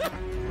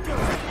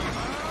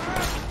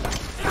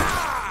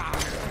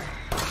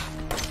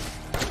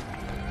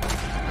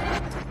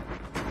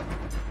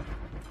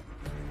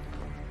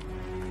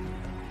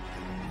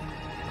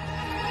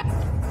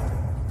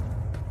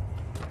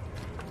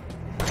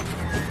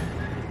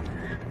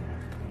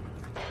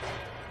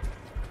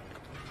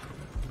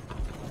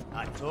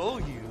 I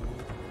told you,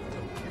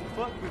 don't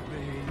fuck with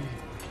me.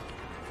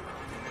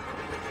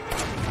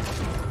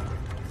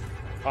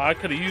 Oh, I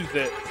could have used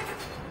that.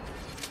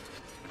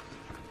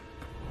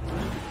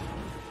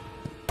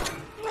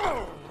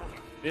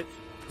 Bitch.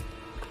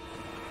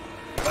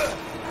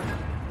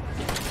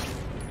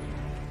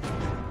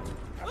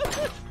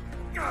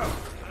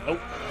 Nope.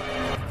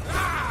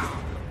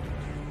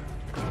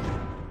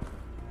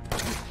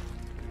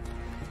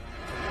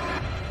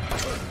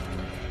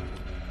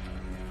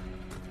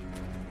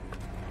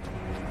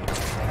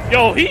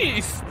 Yo,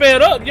 he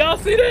sped up. Y'all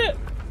see that?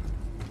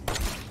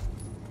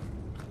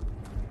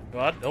 Yo,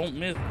 I don't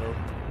miss, bro.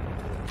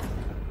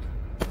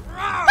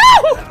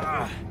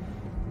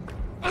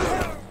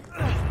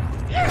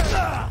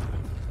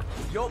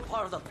 You're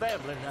part of the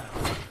family now.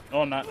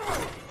 No, I'm not.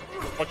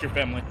 Fuck your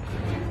family.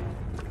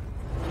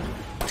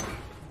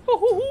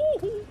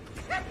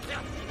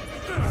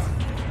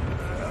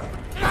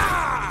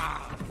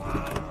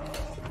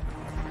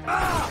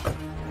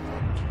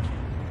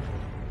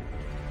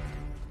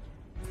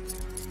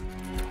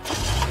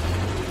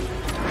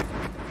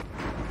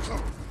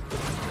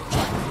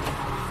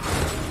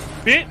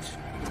 Bitch!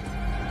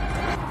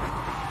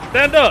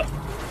 Stand up!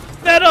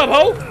 Stand up,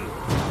 ho!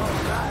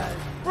 Right.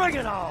 Bring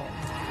it on!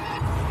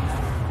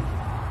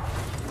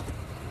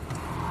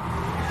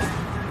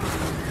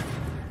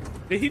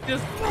 Did he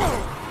just...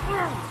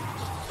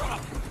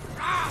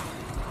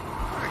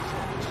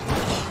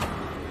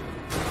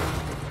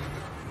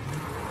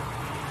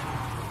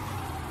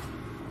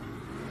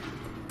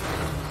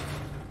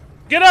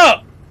 Get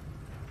up!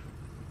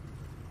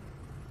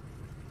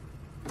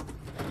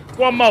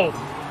 One more.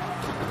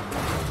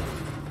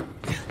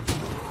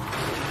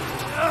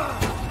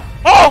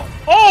 Oh!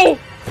 Oh!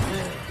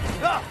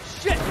 Oh,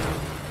 shit!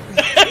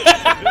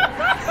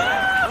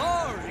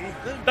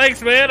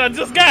 Thanks, man. I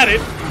just got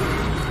it.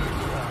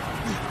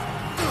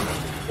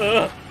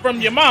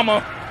 From your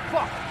mama.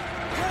 Fuck.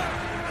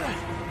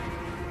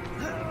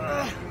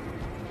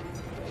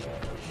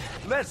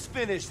 Let's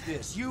finish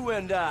this, you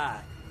and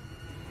I.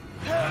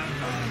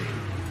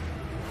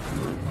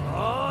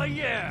 Oh,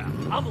 yeah.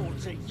 I'm gonna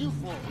take you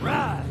for a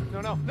ride.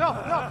 No!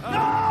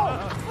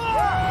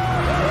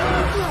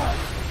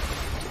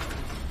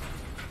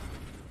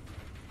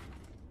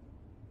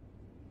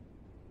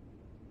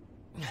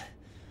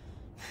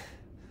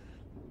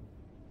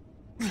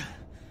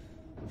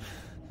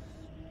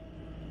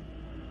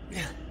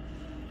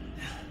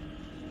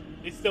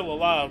 He's still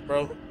alive,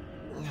 bro.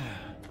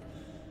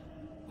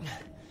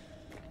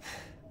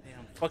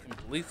 Damn, fucking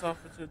police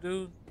officer,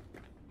 dude.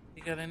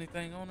 He got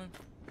anything on him?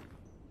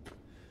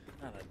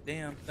 Not a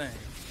damn thing.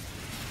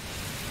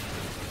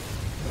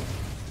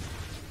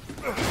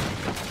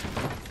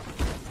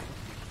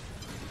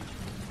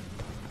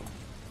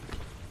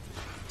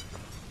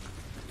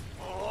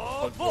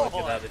 Oh, boy,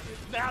 boy. get out of here.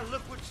 Now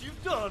look what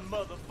you've done,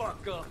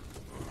 motherfucker.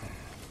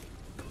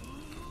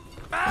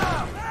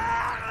 Ah!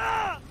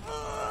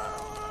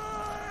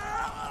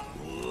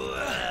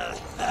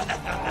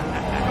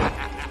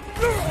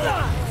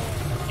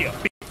 Yeah,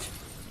 bitch.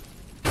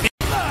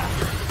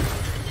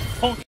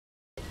 Punk.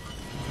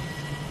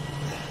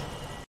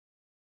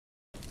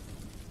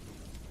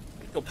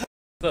 Go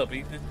up,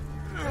 Ethan.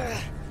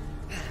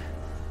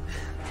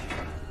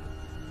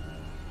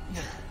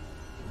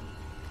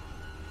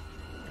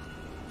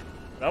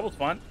 That was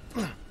fun.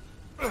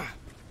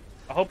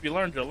 I hope you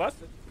learned your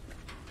lesson.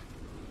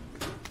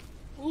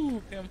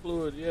 Ooh, chem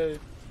fluid, yay.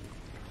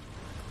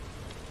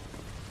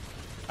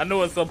 I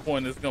know at some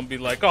point it's gonna be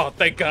like, oh,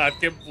 thank God,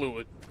 chem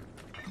fluid.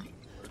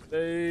 First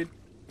aid.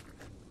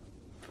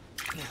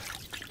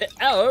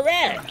 All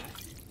right.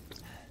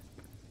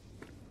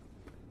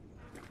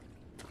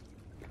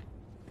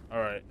 All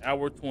right,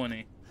 hour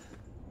 20.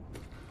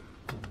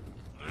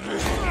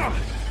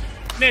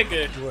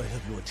 Nigga. Do I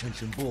have your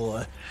attention,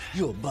 boy?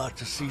 You're about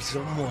to see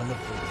something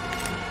wonderful.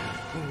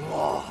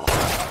 Oh,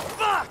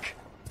 fuck!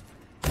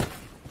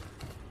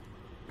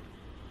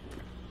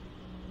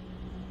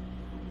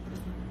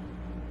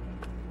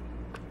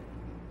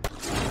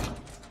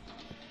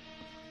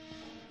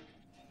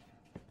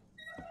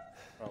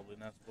 Probably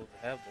not supposed to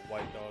have the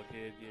white dog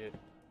head yet.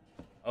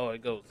 Oh,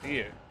 it goes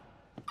here.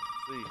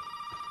 Let's see.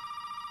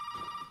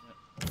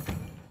 Yep.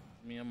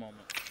 Give me a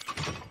moment.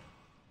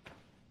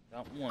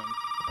 Got one.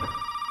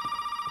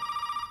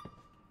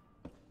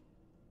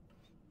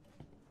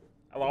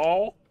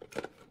 Hello?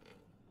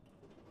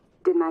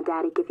 Did my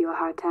daddy give you a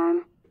hard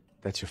time?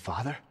 That's your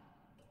father?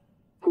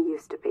 He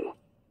used to be.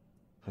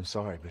 I'm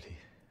sorry, but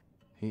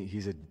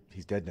he's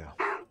dead now.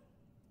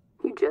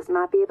 You just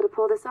might be able to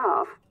pull this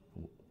off.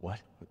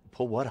 What?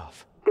 Pull what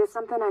off? There's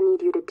something I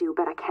need you to do,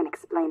 but I can't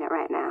explain it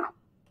right now.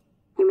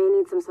 You may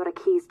need some sort of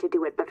keys to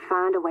do it, but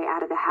find a way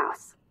out of the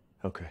house.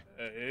 Okay.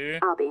 Hey.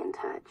 I'll be in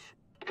touch.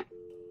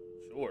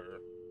 Sure.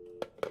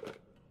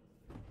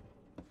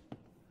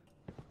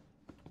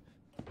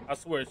 I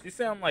swear, she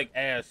sound like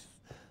Ash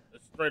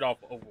straight off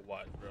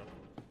Overwatch, bro.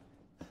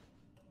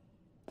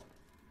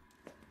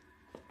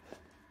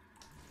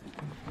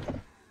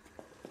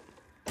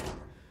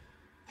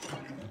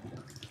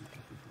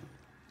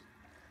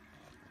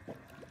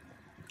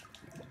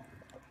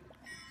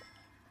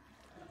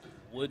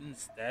 Wooden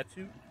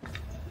statue?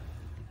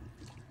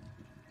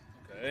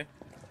 Okay.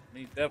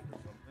 Need that for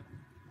something.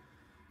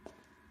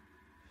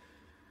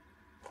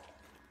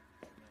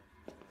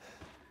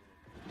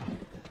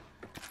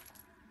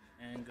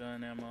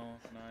 Handgun ammo,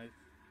 nice.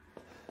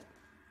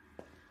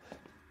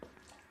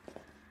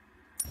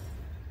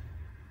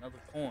 Another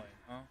coin,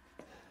 huh?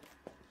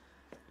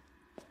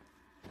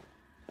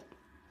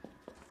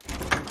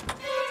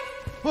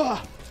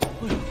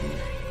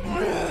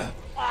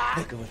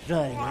 Heck of a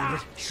thing, ain't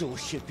it? Sure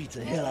shit beats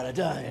the hell out of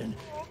dying.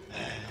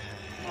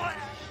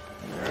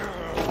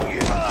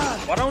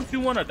 Why don't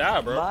you want to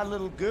die, bro? My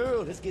little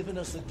girl has given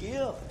us a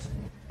gift.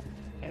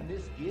 And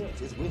this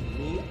gift is with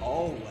me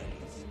always.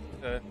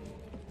 Okay.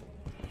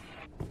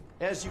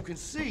 As you can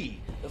see,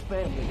 the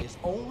family is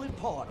only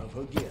part of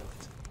her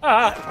gift.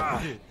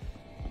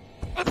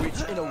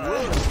 Which in a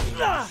word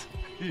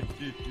means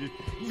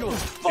you're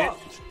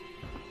fucked.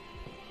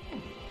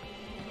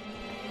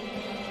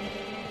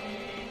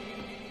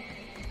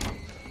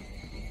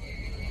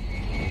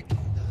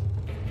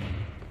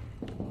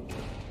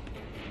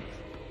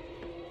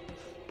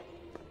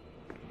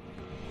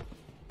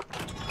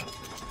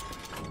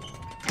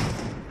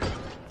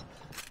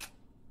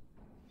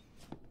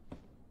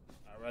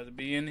 I'd rather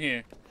be in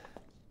here.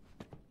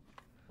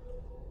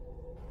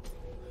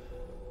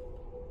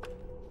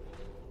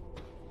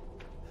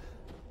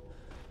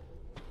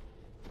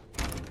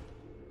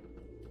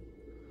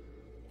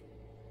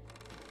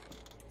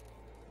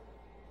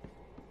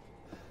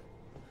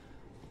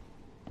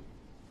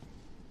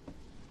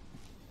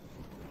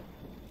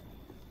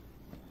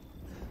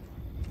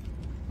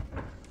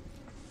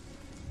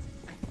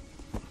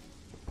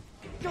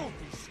 Don't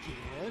be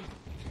scared.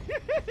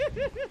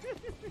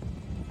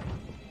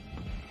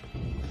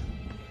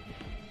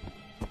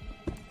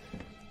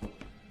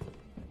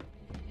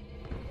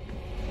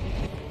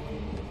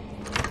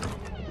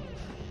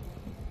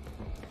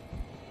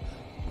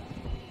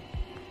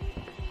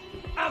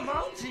 I'm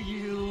on to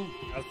you.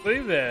 I see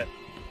that.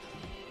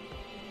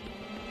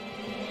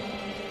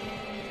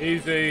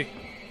 Easy.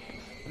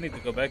 I need to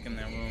go back in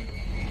that room.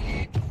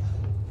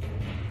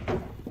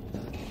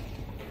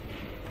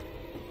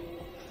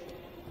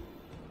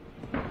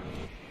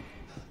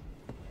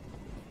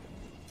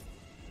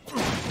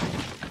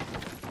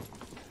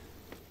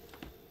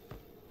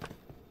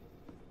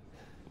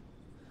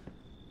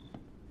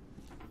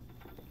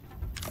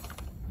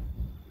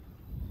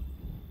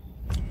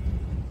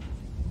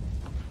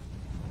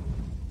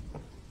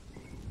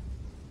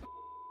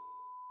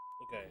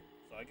 Okay,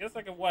 so I guess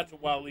I can watch it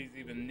while he's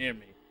even near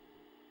me.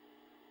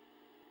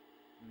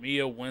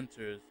 Mia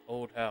Winters'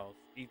 old house.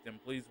 Ethan,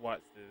 please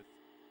watch this.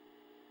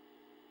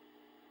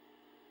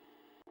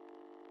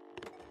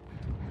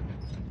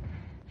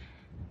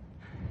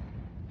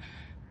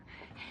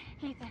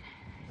 Ethan,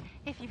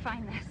 if you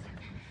find this,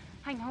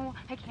 I know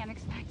I can't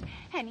expect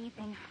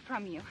anything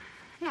from you.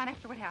 Not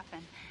after what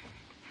happened.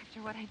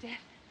 After what I did.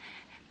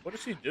 What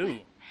did she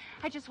do?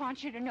 I just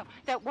want you to know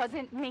that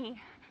wasn't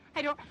me.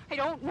 I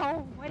don't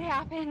know what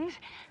happened.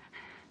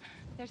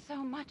 There's so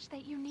much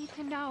that you need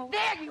to know.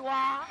 There you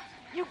are!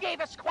 You gave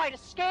us quite a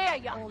scare,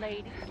 young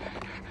lady.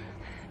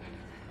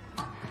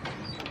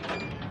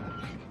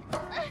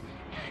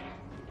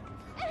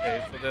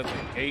 Okay, so there's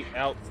a gate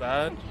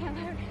outside. I can't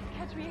let her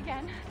catch me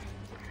again.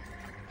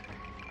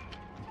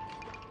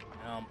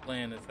 Now I'm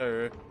playing as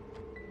her.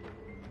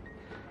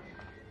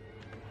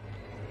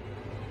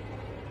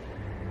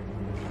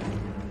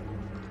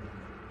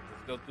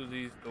 Let's go through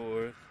these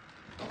doors.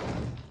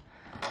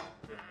 Not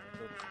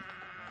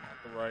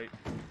the right,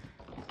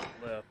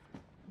 left.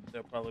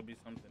 There'll probably be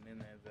something in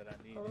there that I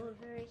need.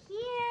 Over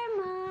here,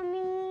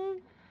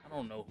 Mommy. I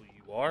don't know who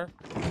you are.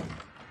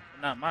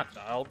 You're not my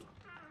child.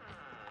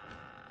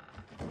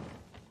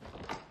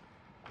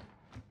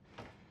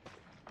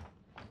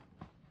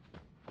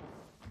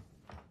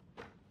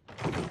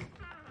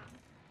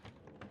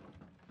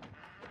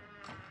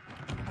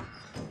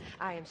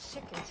 I am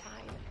sick and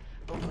tired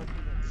of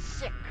being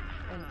sick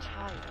and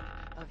tired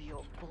of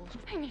your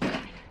bullshit. I need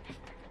to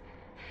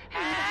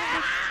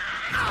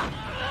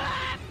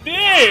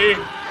Dang!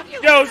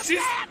 Yo,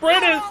 she's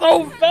sprinting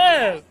so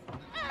fast!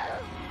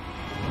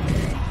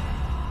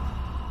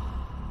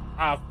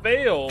 I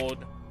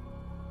failed.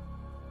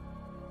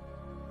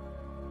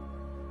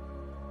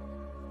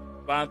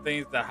 Find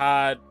things to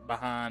hide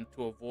behind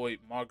to avoid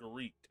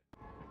Marguerite.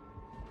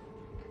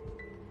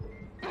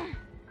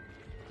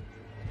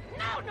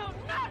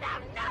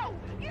 No!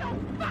 You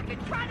don't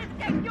fucking try to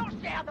take your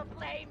share of the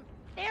blame!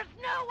 There's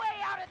no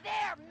way out of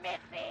there,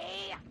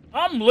 Missy!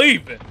 I'm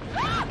leaving.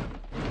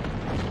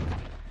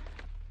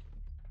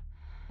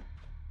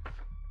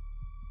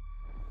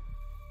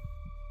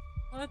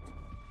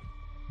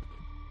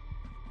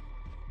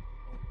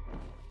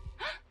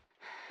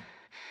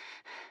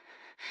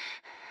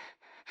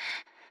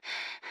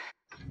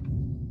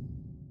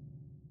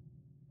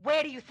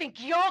 Where do you think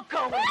you're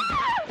going?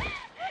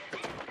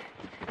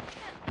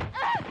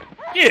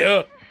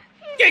 Yeah.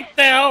 Get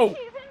down. Ethan,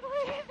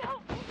 please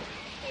help me.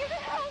 Ethan,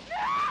 help me.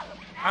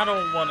 I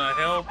don't want to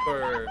help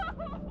her.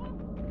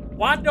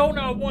 Why don't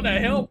I want to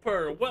help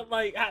her? What,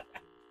 like, I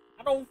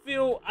don't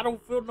feel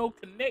no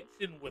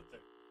connection with her.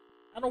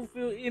 I don't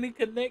feel any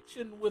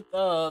connection with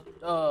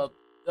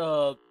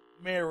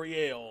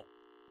Marielle.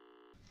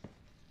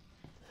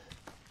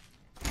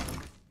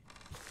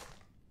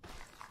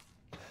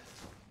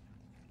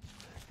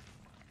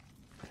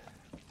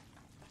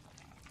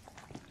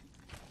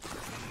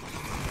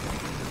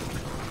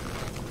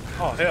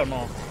 Oh, hell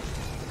no.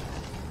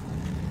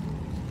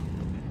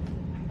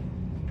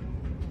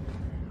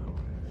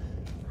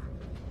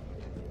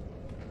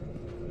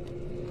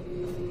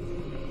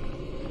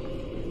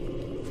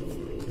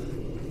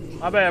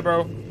 My bad,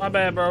 bro. My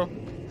bad, bro.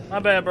 My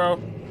bad, bro.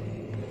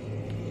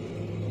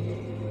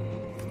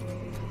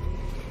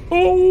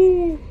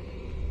 Ooh!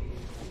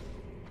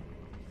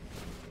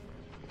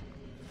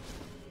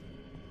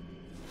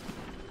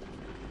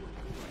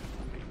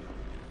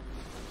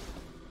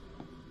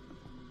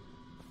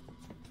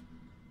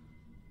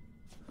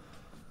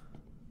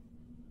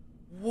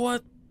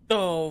 What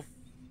the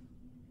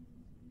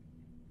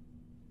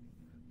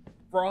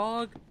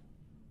frog?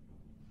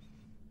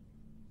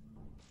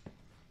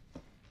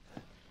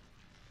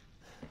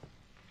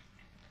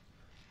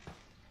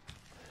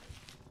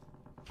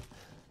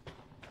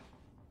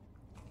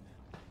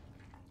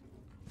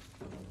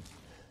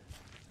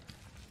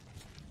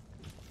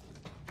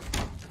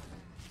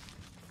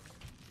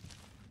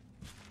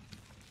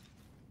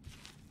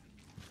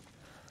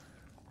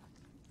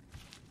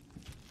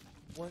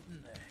 What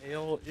in the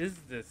hell is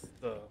this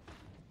stuff?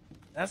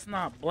 That's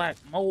not black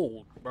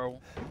mold, bro.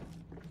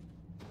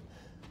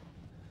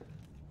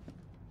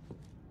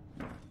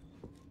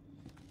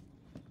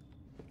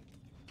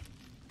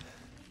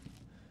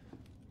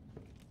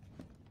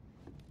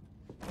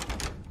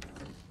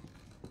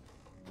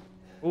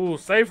 Ooh,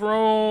 safe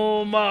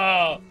room.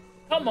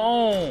 Come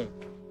on.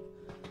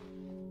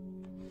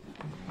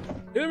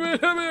 Hit me,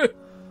 hit me.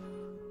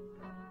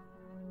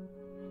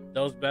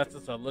 Those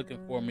bastards are looking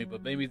for me,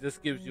 but maybe this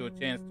gives you a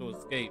chance to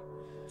escape.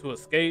 To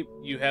escape,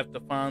 you have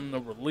to find the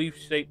relief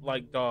shaped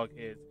like dog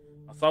heads.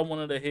 I saw one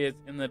of the heads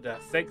in the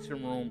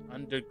dissection room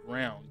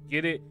underground.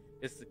 Get it?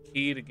 It's the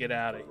key to get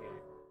out of here.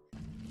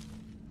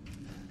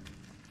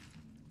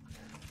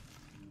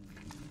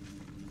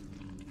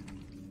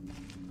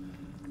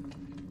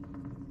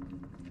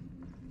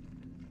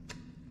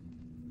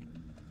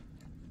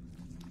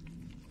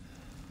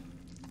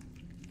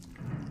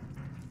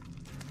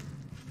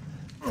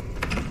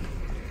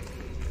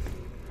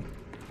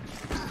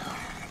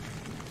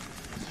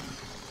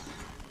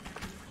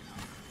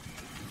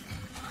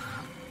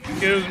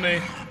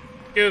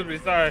 Excuse me,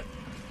 sorry.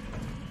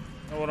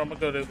 You know what, I'm gonna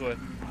go this way.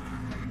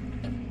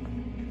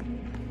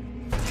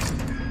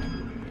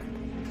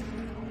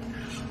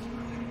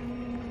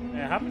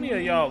 Man, how many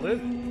of y'all is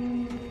it?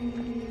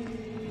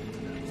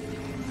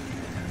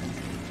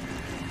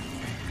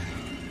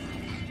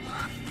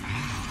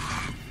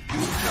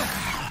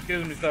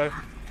 Excuse me, sir.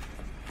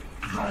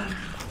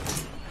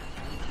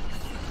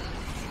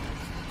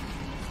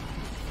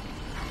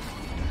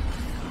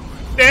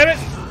 Damn it!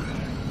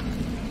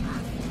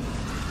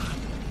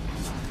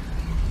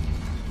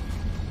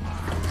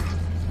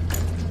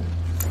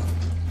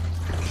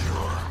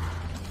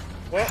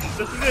 Well,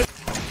 this is it.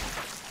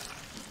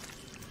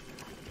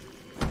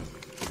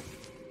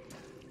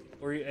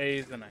 3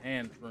 A's and a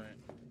handprint.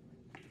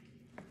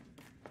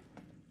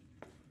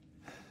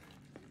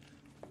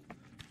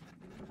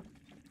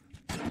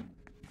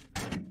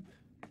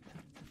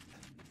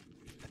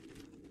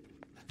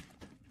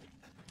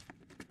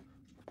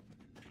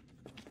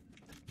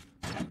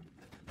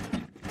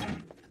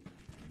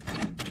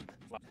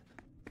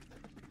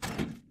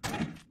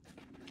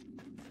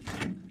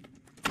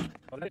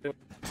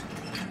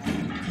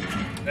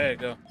 There you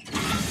go.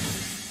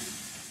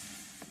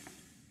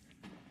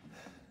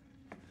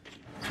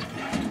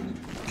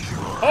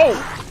 Oh!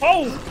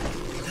 Oh!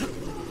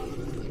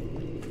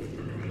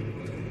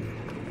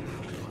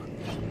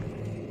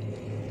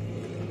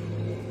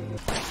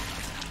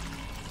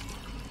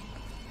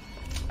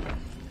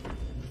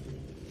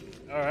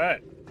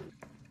 Alright.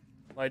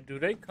 Like, do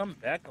they come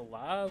back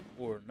alive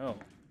or no?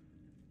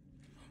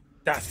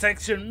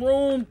 Dissection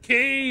room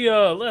key!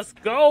 Let's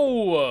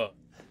go!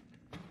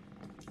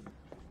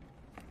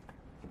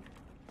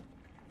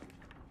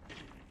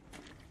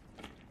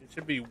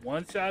 Should be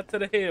one shot to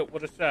the head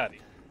with a shotty.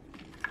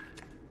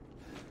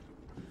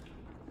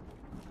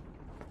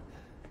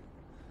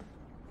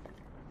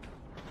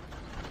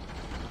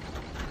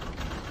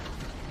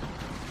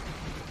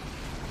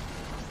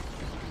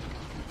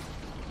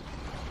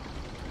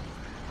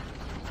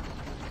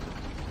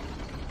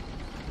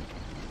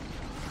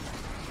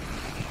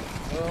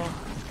 Well,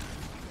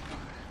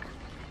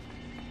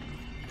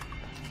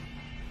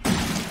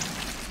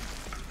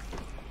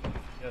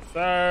 yes,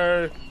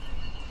 sir.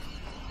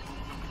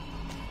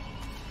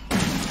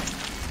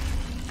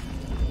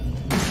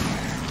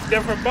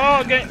 different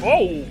ball game.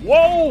 Whoa,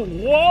 whoa,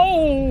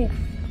 whoa!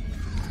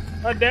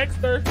 A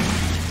Dexter.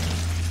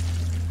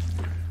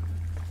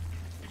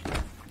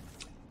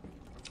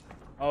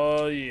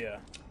 Oh yeah,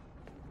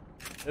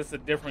 it's a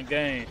different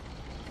game.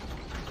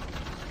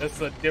 It's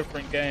a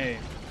different game.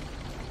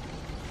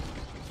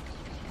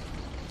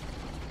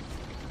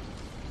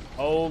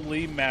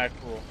 Holy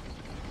mackerel!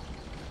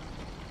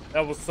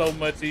 That was so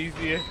much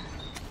easier.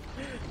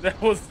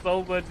 That was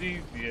so much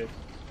easier.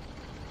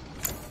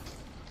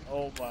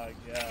 Oh my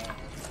god.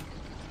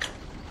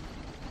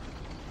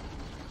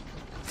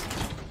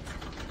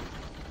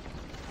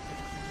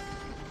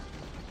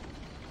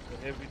 The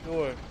heavy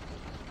door.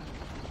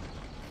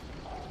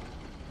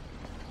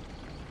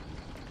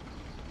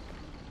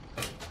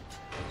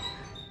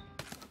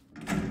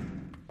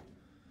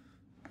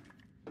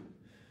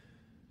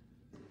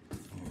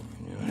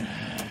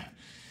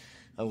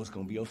 I was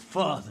gonna be a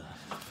father.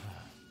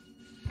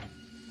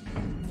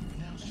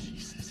 Now she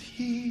says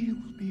he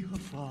will be her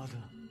father.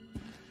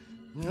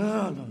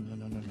 No.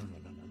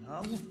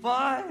 I will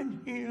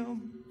find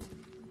him,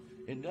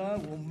 and I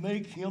will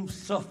make him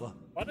suffer.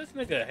 Why this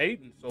nigga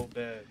hating so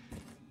bad?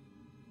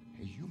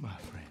 And you, my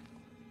friend,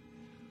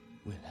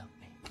 will help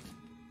me.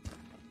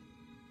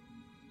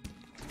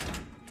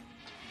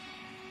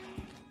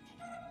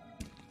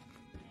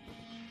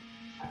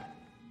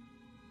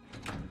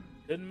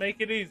 Didn't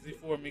make it easy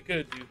for me,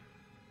 could you?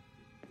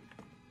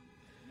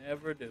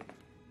 Never do.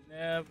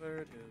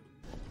 Never do.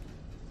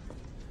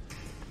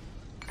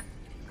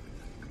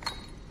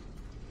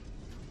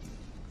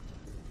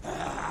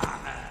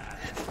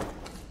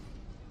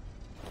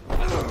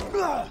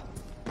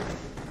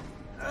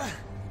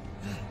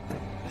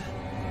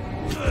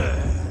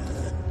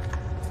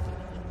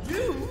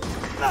 You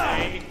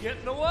ain't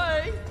getting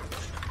away.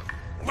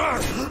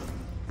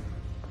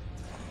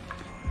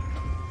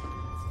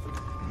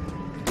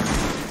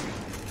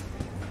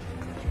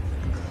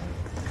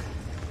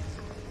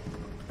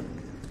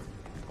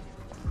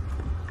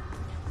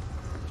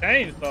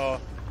 Chainsaw.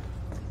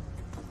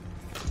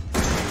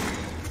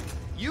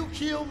 You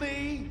kill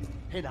me,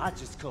 and I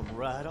just come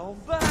right on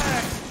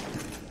back.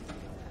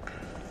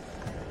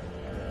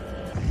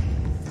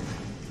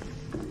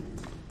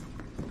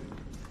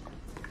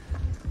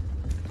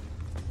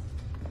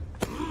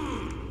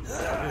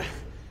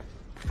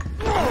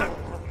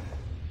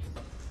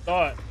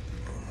 Thought.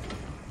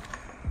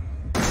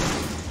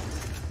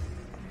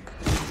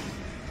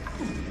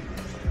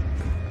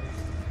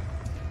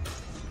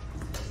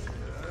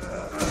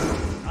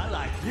 I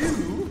like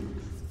you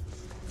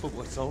for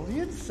what's on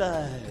the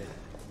inside.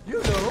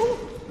 You know.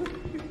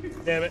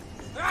 Damn it.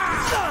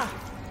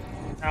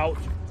 Ouch.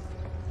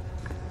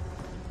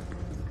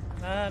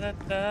 Da, da,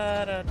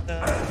 da, da,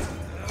 da.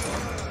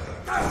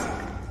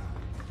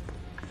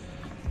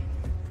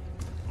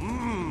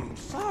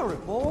 Sorry,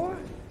 boy.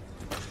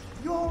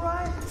 You all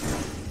right?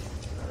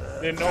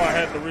 Didn't know I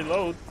had to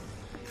reload.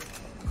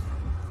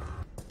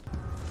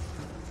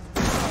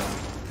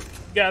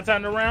 You got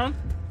time to round?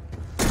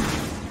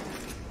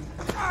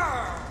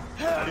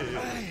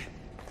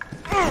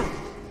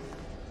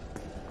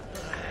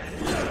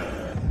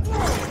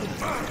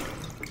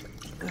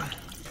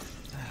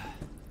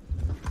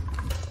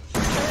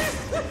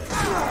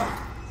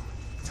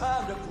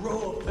 Time to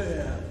grow up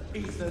there,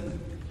 Ethan.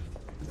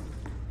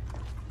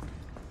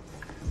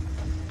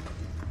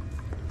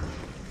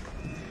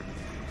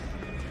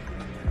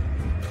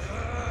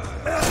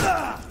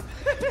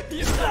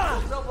 You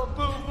got yourself a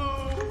boo-boo.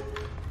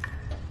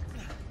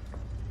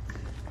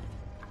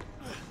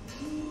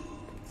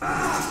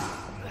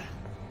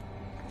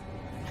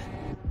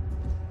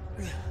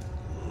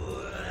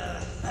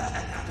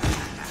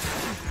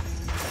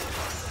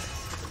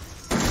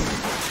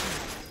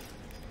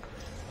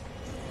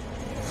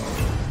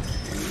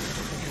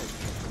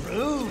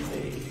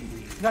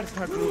 You gotta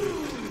start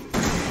moving.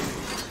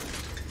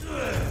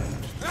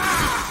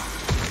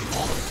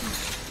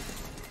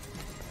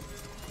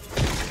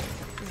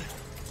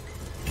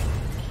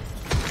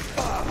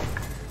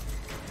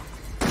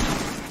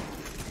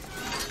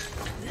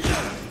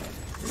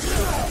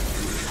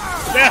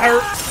 That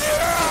hurt.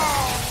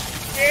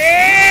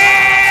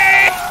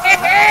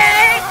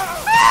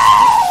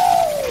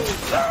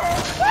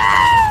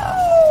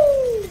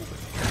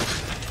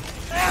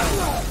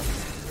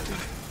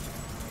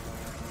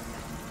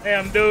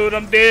 Damn, dude,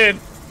 I'm dead.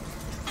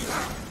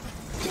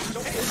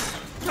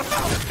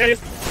 You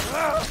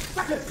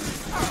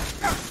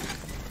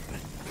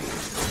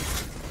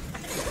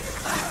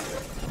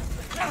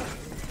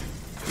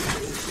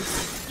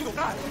gonna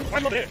die. Why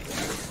am I dead?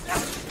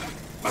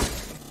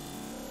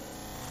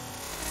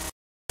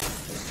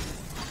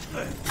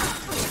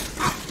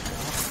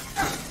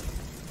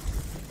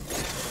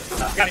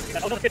 Got it.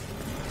 Oh, no, kid.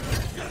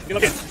 You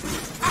look it.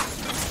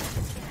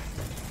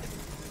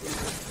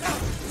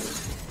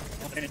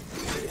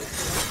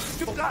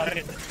 You got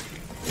it.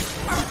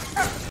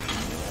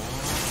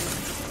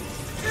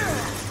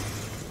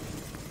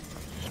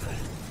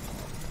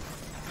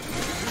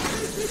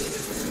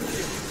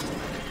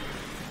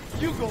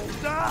 You gonna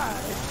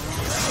die.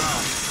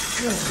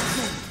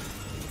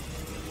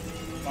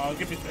 Oh,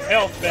 give me some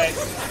health back.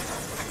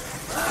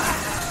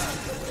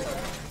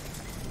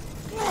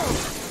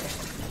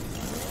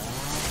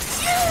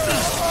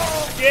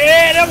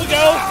 Yeah, there we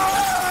go.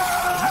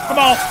 Come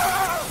on.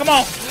 Come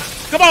on.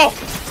 Come on.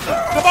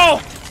 Come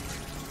on.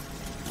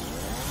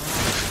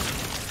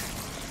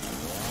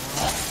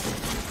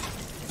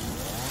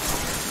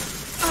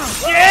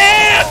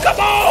 Yeah, come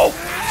on.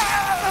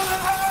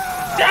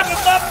 Chop him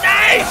up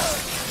nice.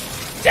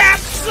 Chop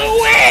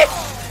suey.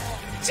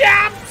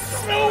 Chop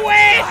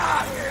suey.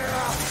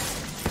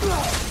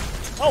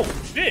 Oh,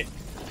 shit.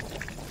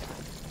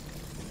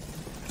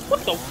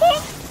 What the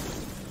fuck?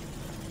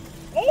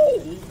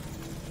 Oh.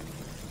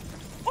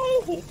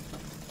 Oh.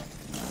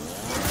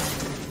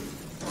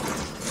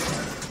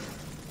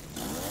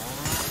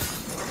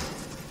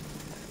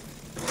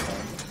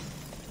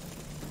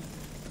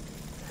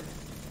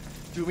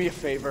 Do me a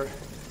favor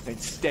and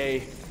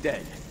stay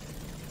dead.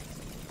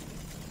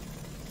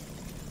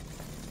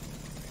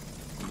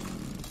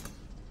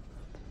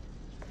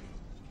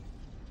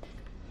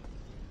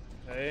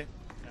 Okay.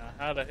 Now,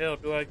 how the hell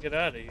do I get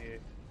out of here?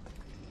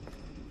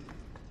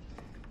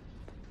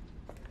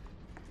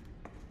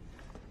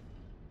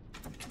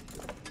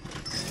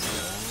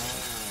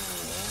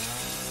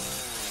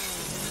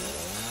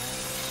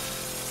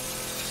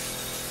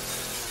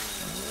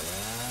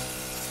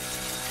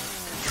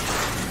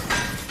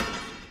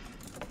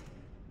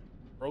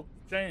 Broke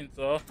the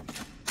chainsaw.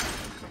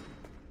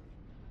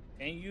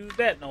 Can't use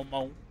that no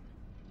more.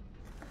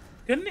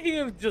 Couldn't he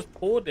have just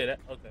pulled it out?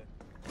 Okay.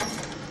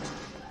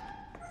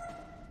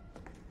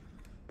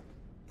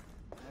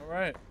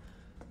 Alright.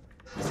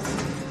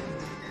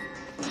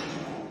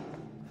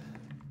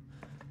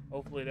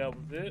 Hopefully that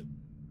was it.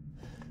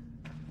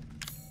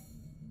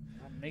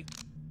 I'll make...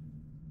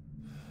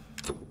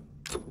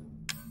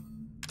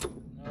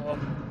 No.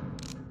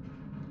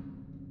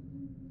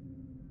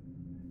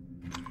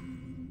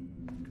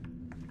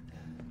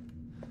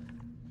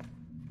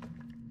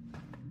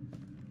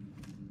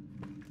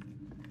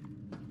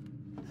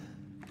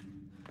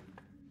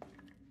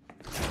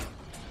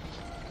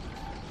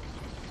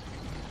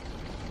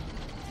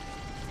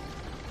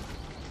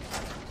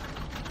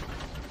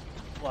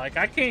 Like,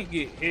 I can't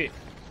get hit.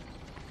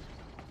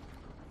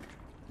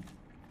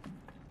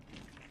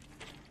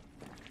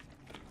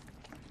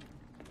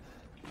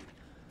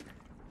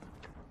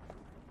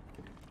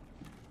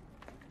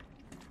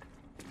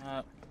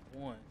 Not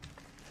one.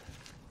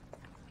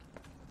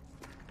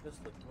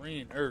 Just the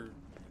green herb.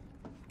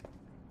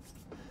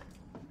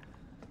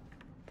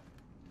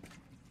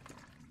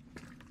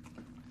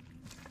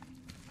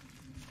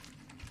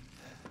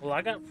 Well,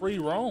 I got free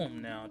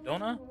roam now,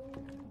 don't I?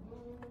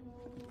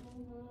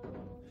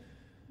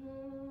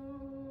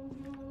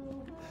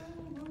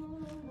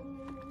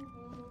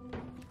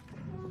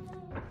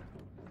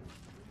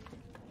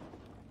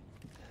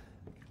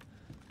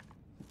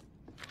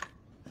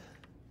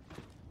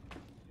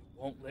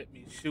 Won't let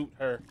me shoot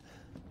her.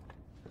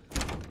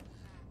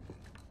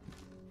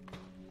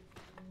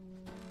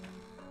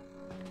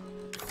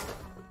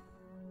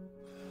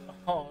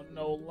 Oh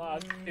no,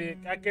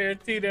 lockpick. I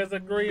guarantee there's a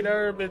green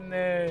herb in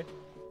there.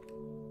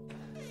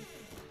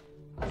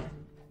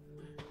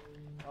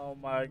 Oh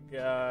my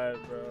god,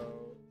 bro.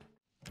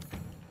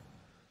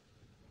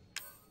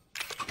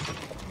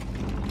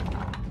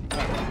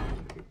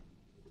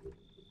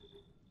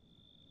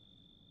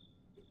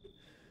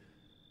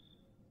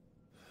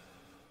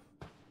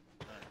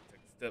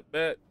 Step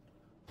back.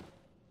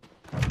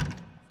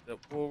 Step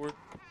forward.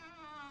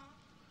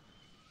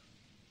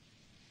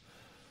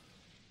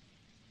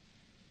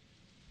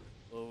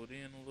 Slow it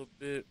in a little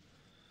bit.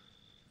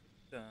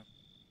 Take your time.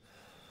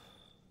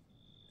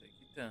 Take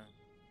your time.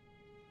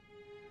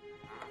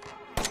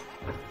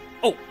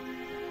 Oh!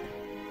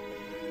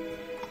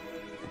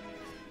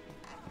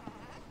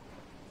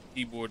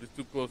 Keyboard is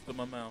too close to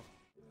my mouth.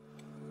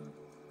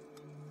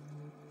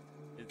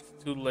 It's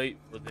too late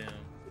for them.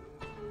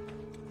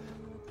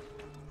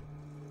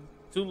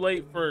 Too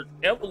late for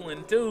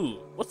Evelyn,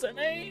 too. What's her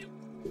name?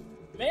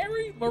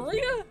 Mary?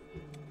 Maria?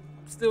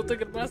 I'm still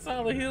thinking about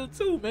Silent Hill,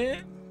 too,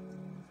 man.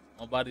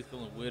 My body's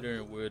feeling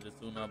weirder and weirder.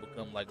 Soon I'll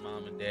become like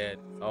mom and dad.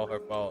 It's all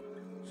her fault.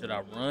 Should I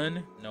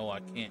run? No,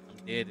 I can't. I'm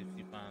dead if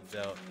she finds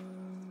out.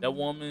 That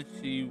woman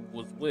she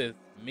was with,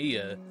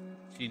 Mia,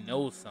 she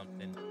knows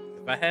something.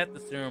 If I had the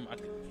serum, I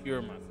could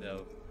cure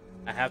myself.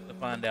 I have to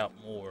find out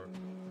more.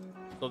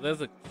 So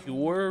there's a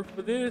cure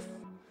for this?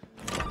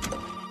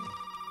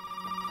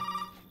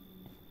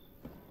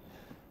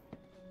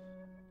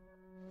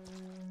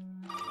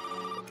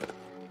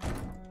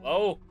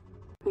 Oh.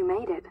 You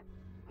made it.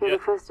 You're the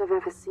first I've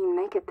ever seen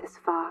make it this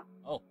far.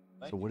 Oh,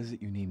 so what is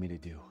it you need me to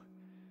do?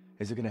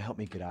 Is it gonna help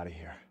me get out of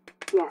here?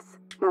 Yes.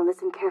 Now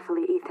listen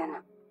carefully, Ethan.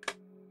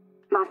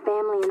 My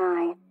family and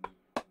I,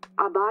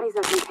 our bodies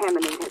are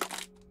contaminated.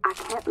 I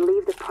can't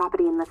leave the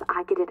property unless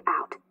I get it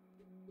out.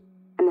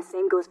 And the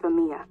same goes for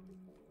Mia.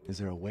 Is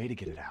there a way to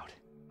get it out?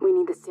 We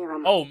need the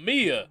serum. Oh,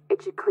 Mia!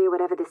 It should clear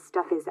whatever this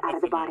stuff is out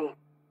of the body.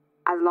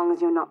 As long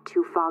as you're not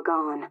too far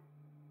gone.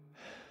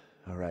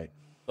 All right.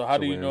 So how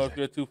So do you where know is if it?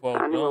 you're too far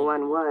If I knew where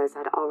gone? one was,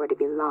 I'd already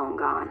be long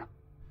gone.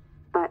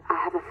 But I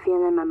have a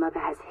feeling my mother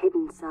has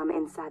hidden some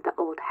inside the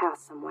old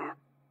house somewhere.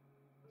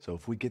 So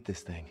if we get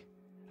this thing,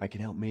 I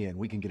can help Mia and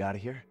we can get out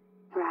of here?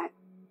 Right.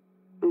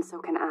 And so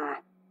can I.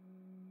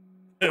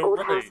 The old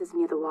Right. house is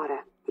near the water.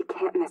 You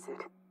can't miss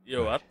it.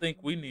 Yo, I think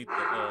we need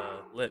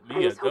to let I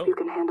Mia just go. hope you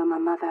can handle my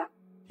mother.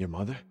 Your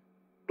mother?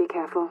 Be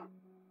careful.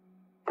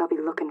 They'll be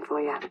looking for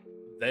you.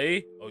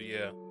 They? Oh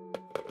yeah.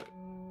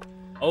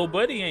 Oh,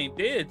 buddy ain't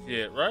dead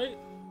yet, right?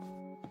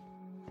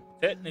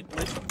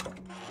 Technically.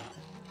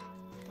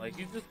 Like,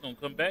 he's just gonna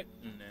come back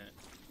from that.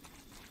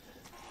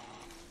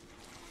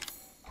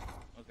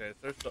 Okay,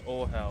 search the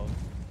old house.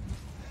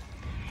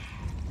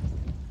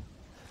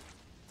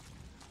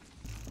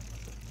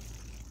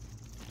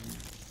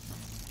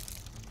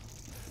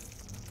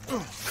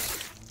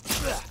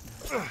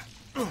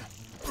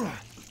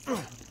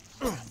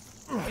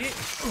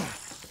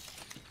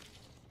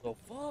 The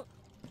fuck?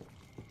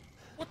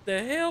 What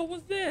the hell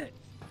was that?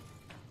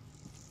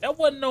 That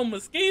wasn't no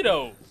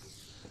mosquito.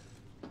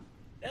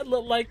 That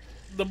looked like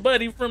the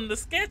buddy from the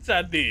sketch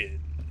I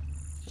did.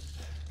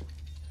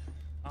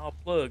 I'll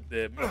plug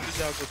that. Maybe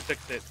y'all go check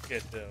that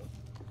sketch out.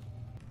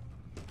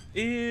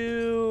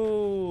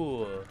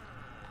 Ew.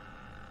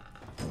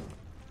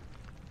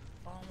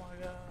 Oh my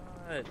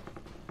god.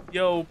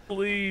 Yo,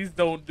 please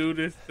don't do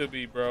this to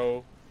me,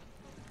 bro.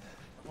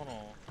 Hold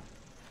on.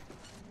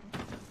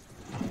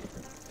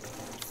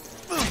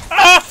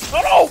 Ah!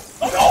 Oh no!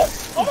 Oh no!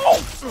 Oh no!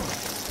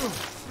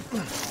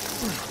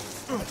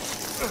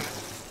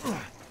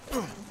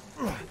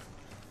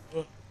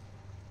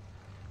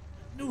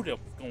 Knew that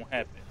was gonna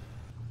happen.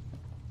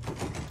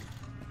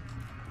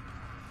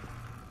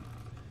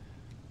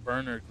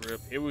 Burner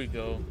grip. Here we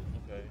go.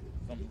 Okay,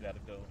 something gotta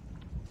go.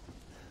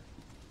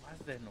 Why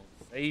is there no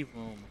save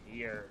room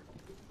here?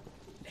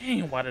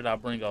 Dang, why did I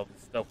bring all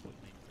this stuff with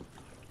me?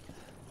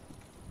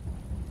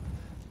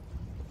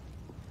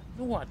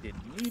 No, I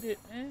didn't need it,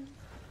 man.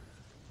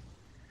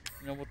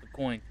 You know what? The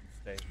coin can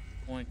stay.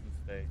 The coin can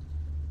stay.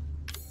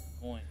 The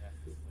coin has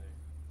to stay.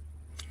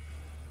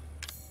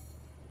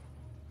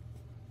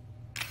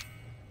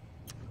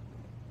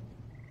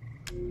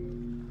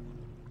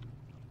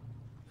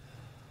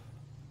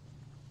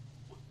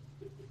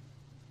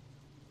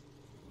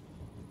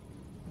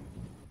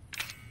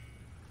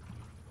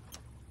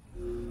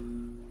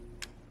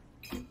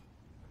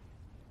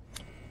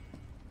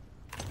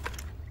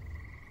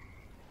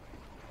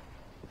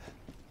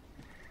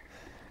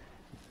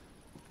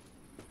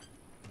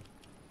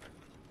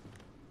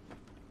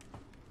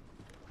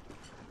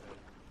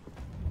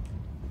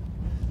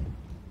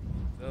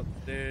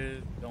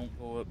 Upstairs, don't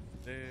go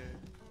upstairs.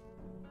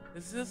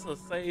 Is this a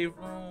save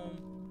room?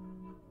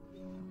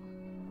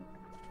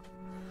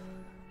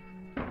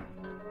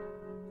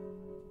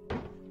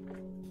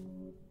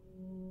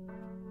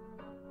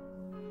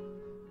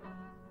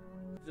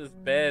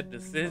 Just bad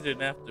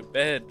decision after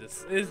bad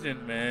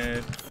decision,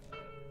 man.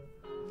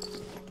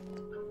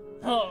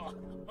 Oh,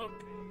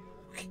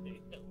 okay.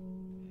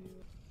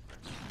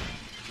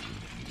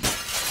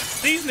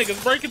 These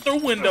niggas breaking through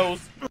windows.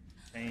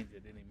 Change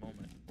at any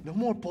moment. No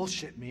more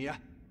bullshit, Mia.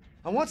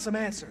 I want some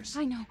answers.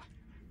 I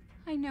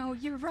know,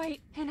 you're right,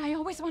 and I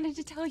always wanted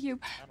to tell you.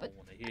 I don't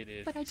want to hear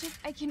this. But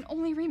I can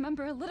only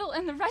remember a little,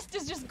 and the rest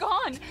is just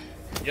gone.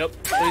 Yep.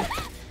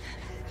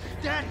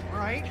 Daddy,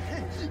 right?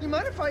 You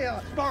mind if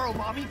I borrow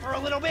Mommy for a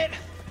little bit?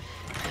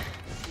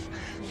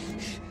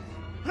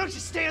 Why don't you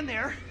stand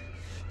there?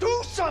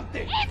 Do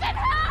something! Ethan,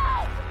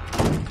 help!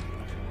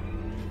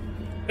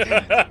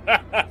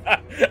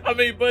 I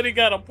mean, buddy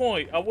got a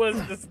point. I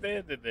wasn't just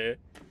standing there.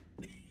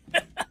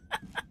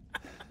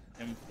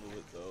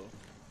 Influence, though.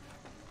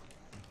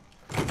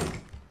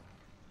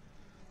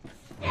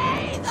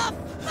 Stay the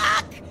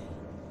fuck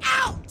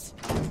out!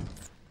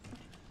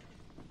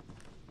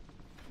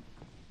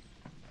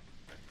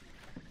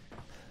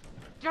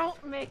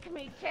 Don't make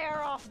me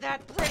tear off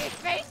that pretty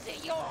face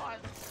of yours!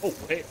 Oh,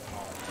 wait.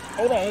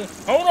 Hold on.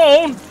 Hold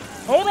on.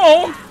 Hold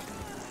on.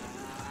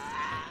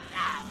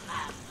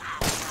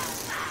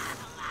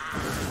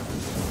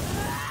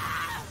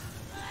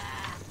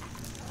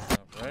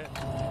 Alright.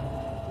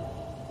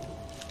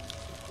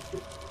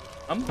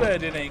 I'm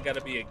glad it ain't gotta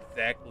be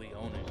exactly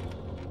on it.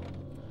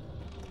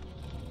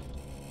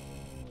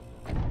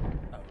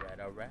 Alright,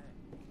 alright.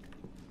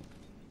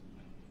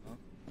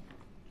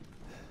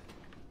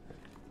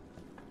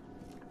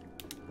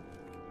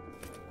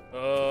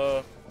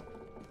 Hold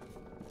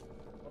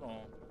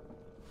on.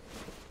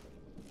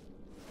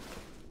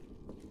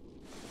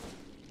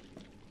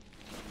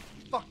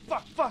 Fuck!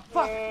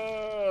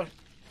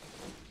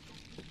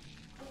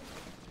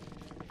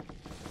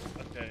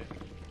 Okay.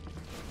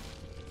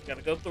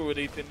 Gotta go through it,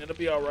 Ethan. It'll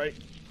be alright.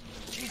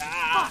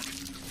 Fuck!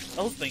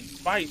 Those things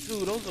fight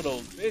too. Those are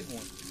those big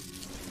ones.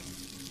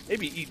 They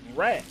be eating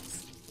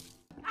rats.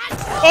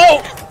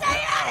 Oh!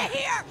 Stay out of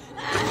here!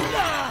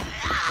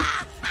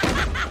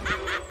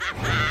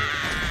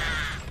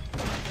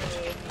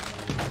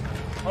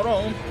 Hold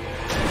on.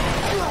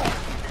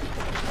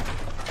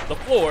 The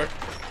floor.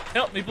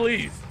 Help me,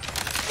 please.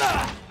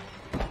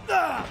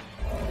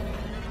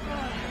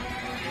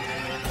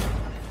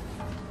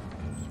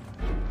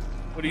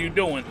 What are you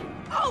doing?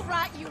 All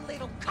right, you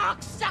little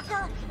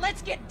cocksucker.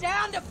 Let's get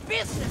down to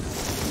business.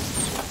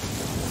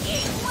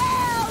 Eat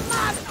well,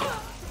 my...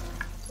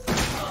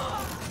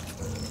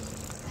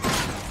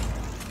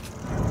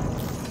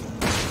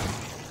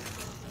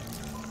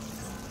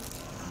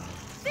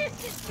 This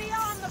is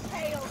beyond the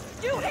pale.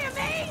 You hear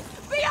me?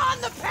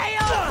 Beyond the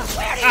pale.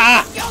 Where do you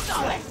think you're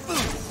going?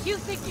 You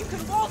think you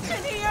can waltz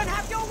in here and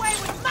have your way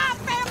with my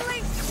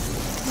family?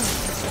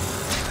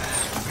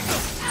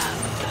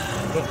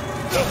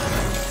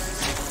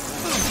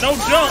 No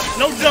jump.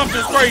 No jump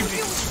is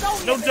crazy.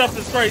 No jump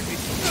is crazy.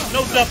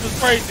 No jump is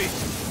crazy.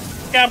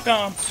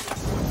 Capcom.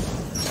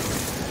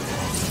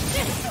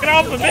 Get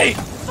off of me.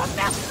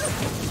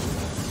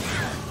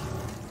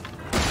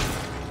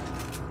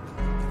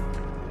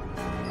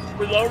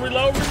 Reload,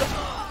 reload, reload.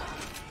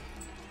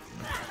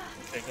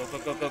 Okay, go, go,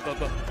 go, go, go,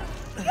 go.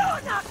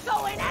 You're not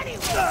going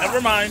anywhere.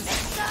 Never mind.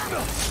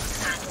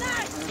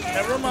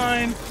 Never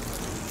mind.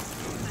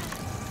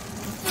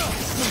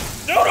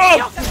 Shoot him!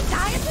 You're gonna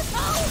die at this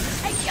hole,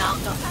 and you're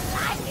gonna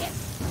like it.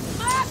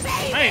 My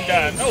baby. I ain't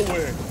dying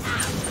nowhere.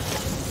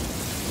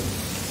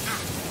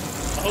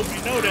 I hope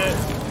you know that.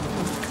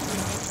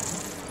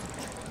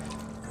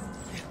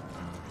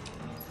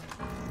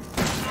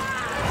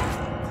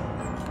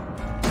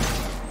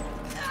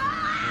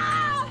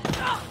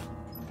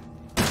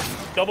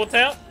 Double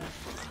tap.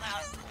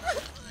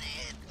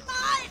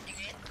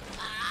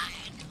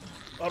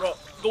 Hold up.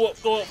 Go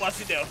up,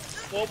 watch it down.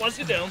 Go up, watch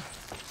it down.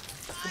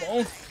 Come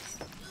on.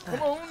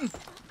 Come on.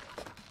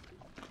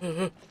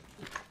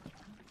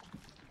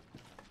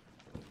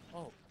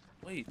 Oh,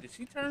 wait, did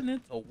she turn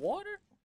into water?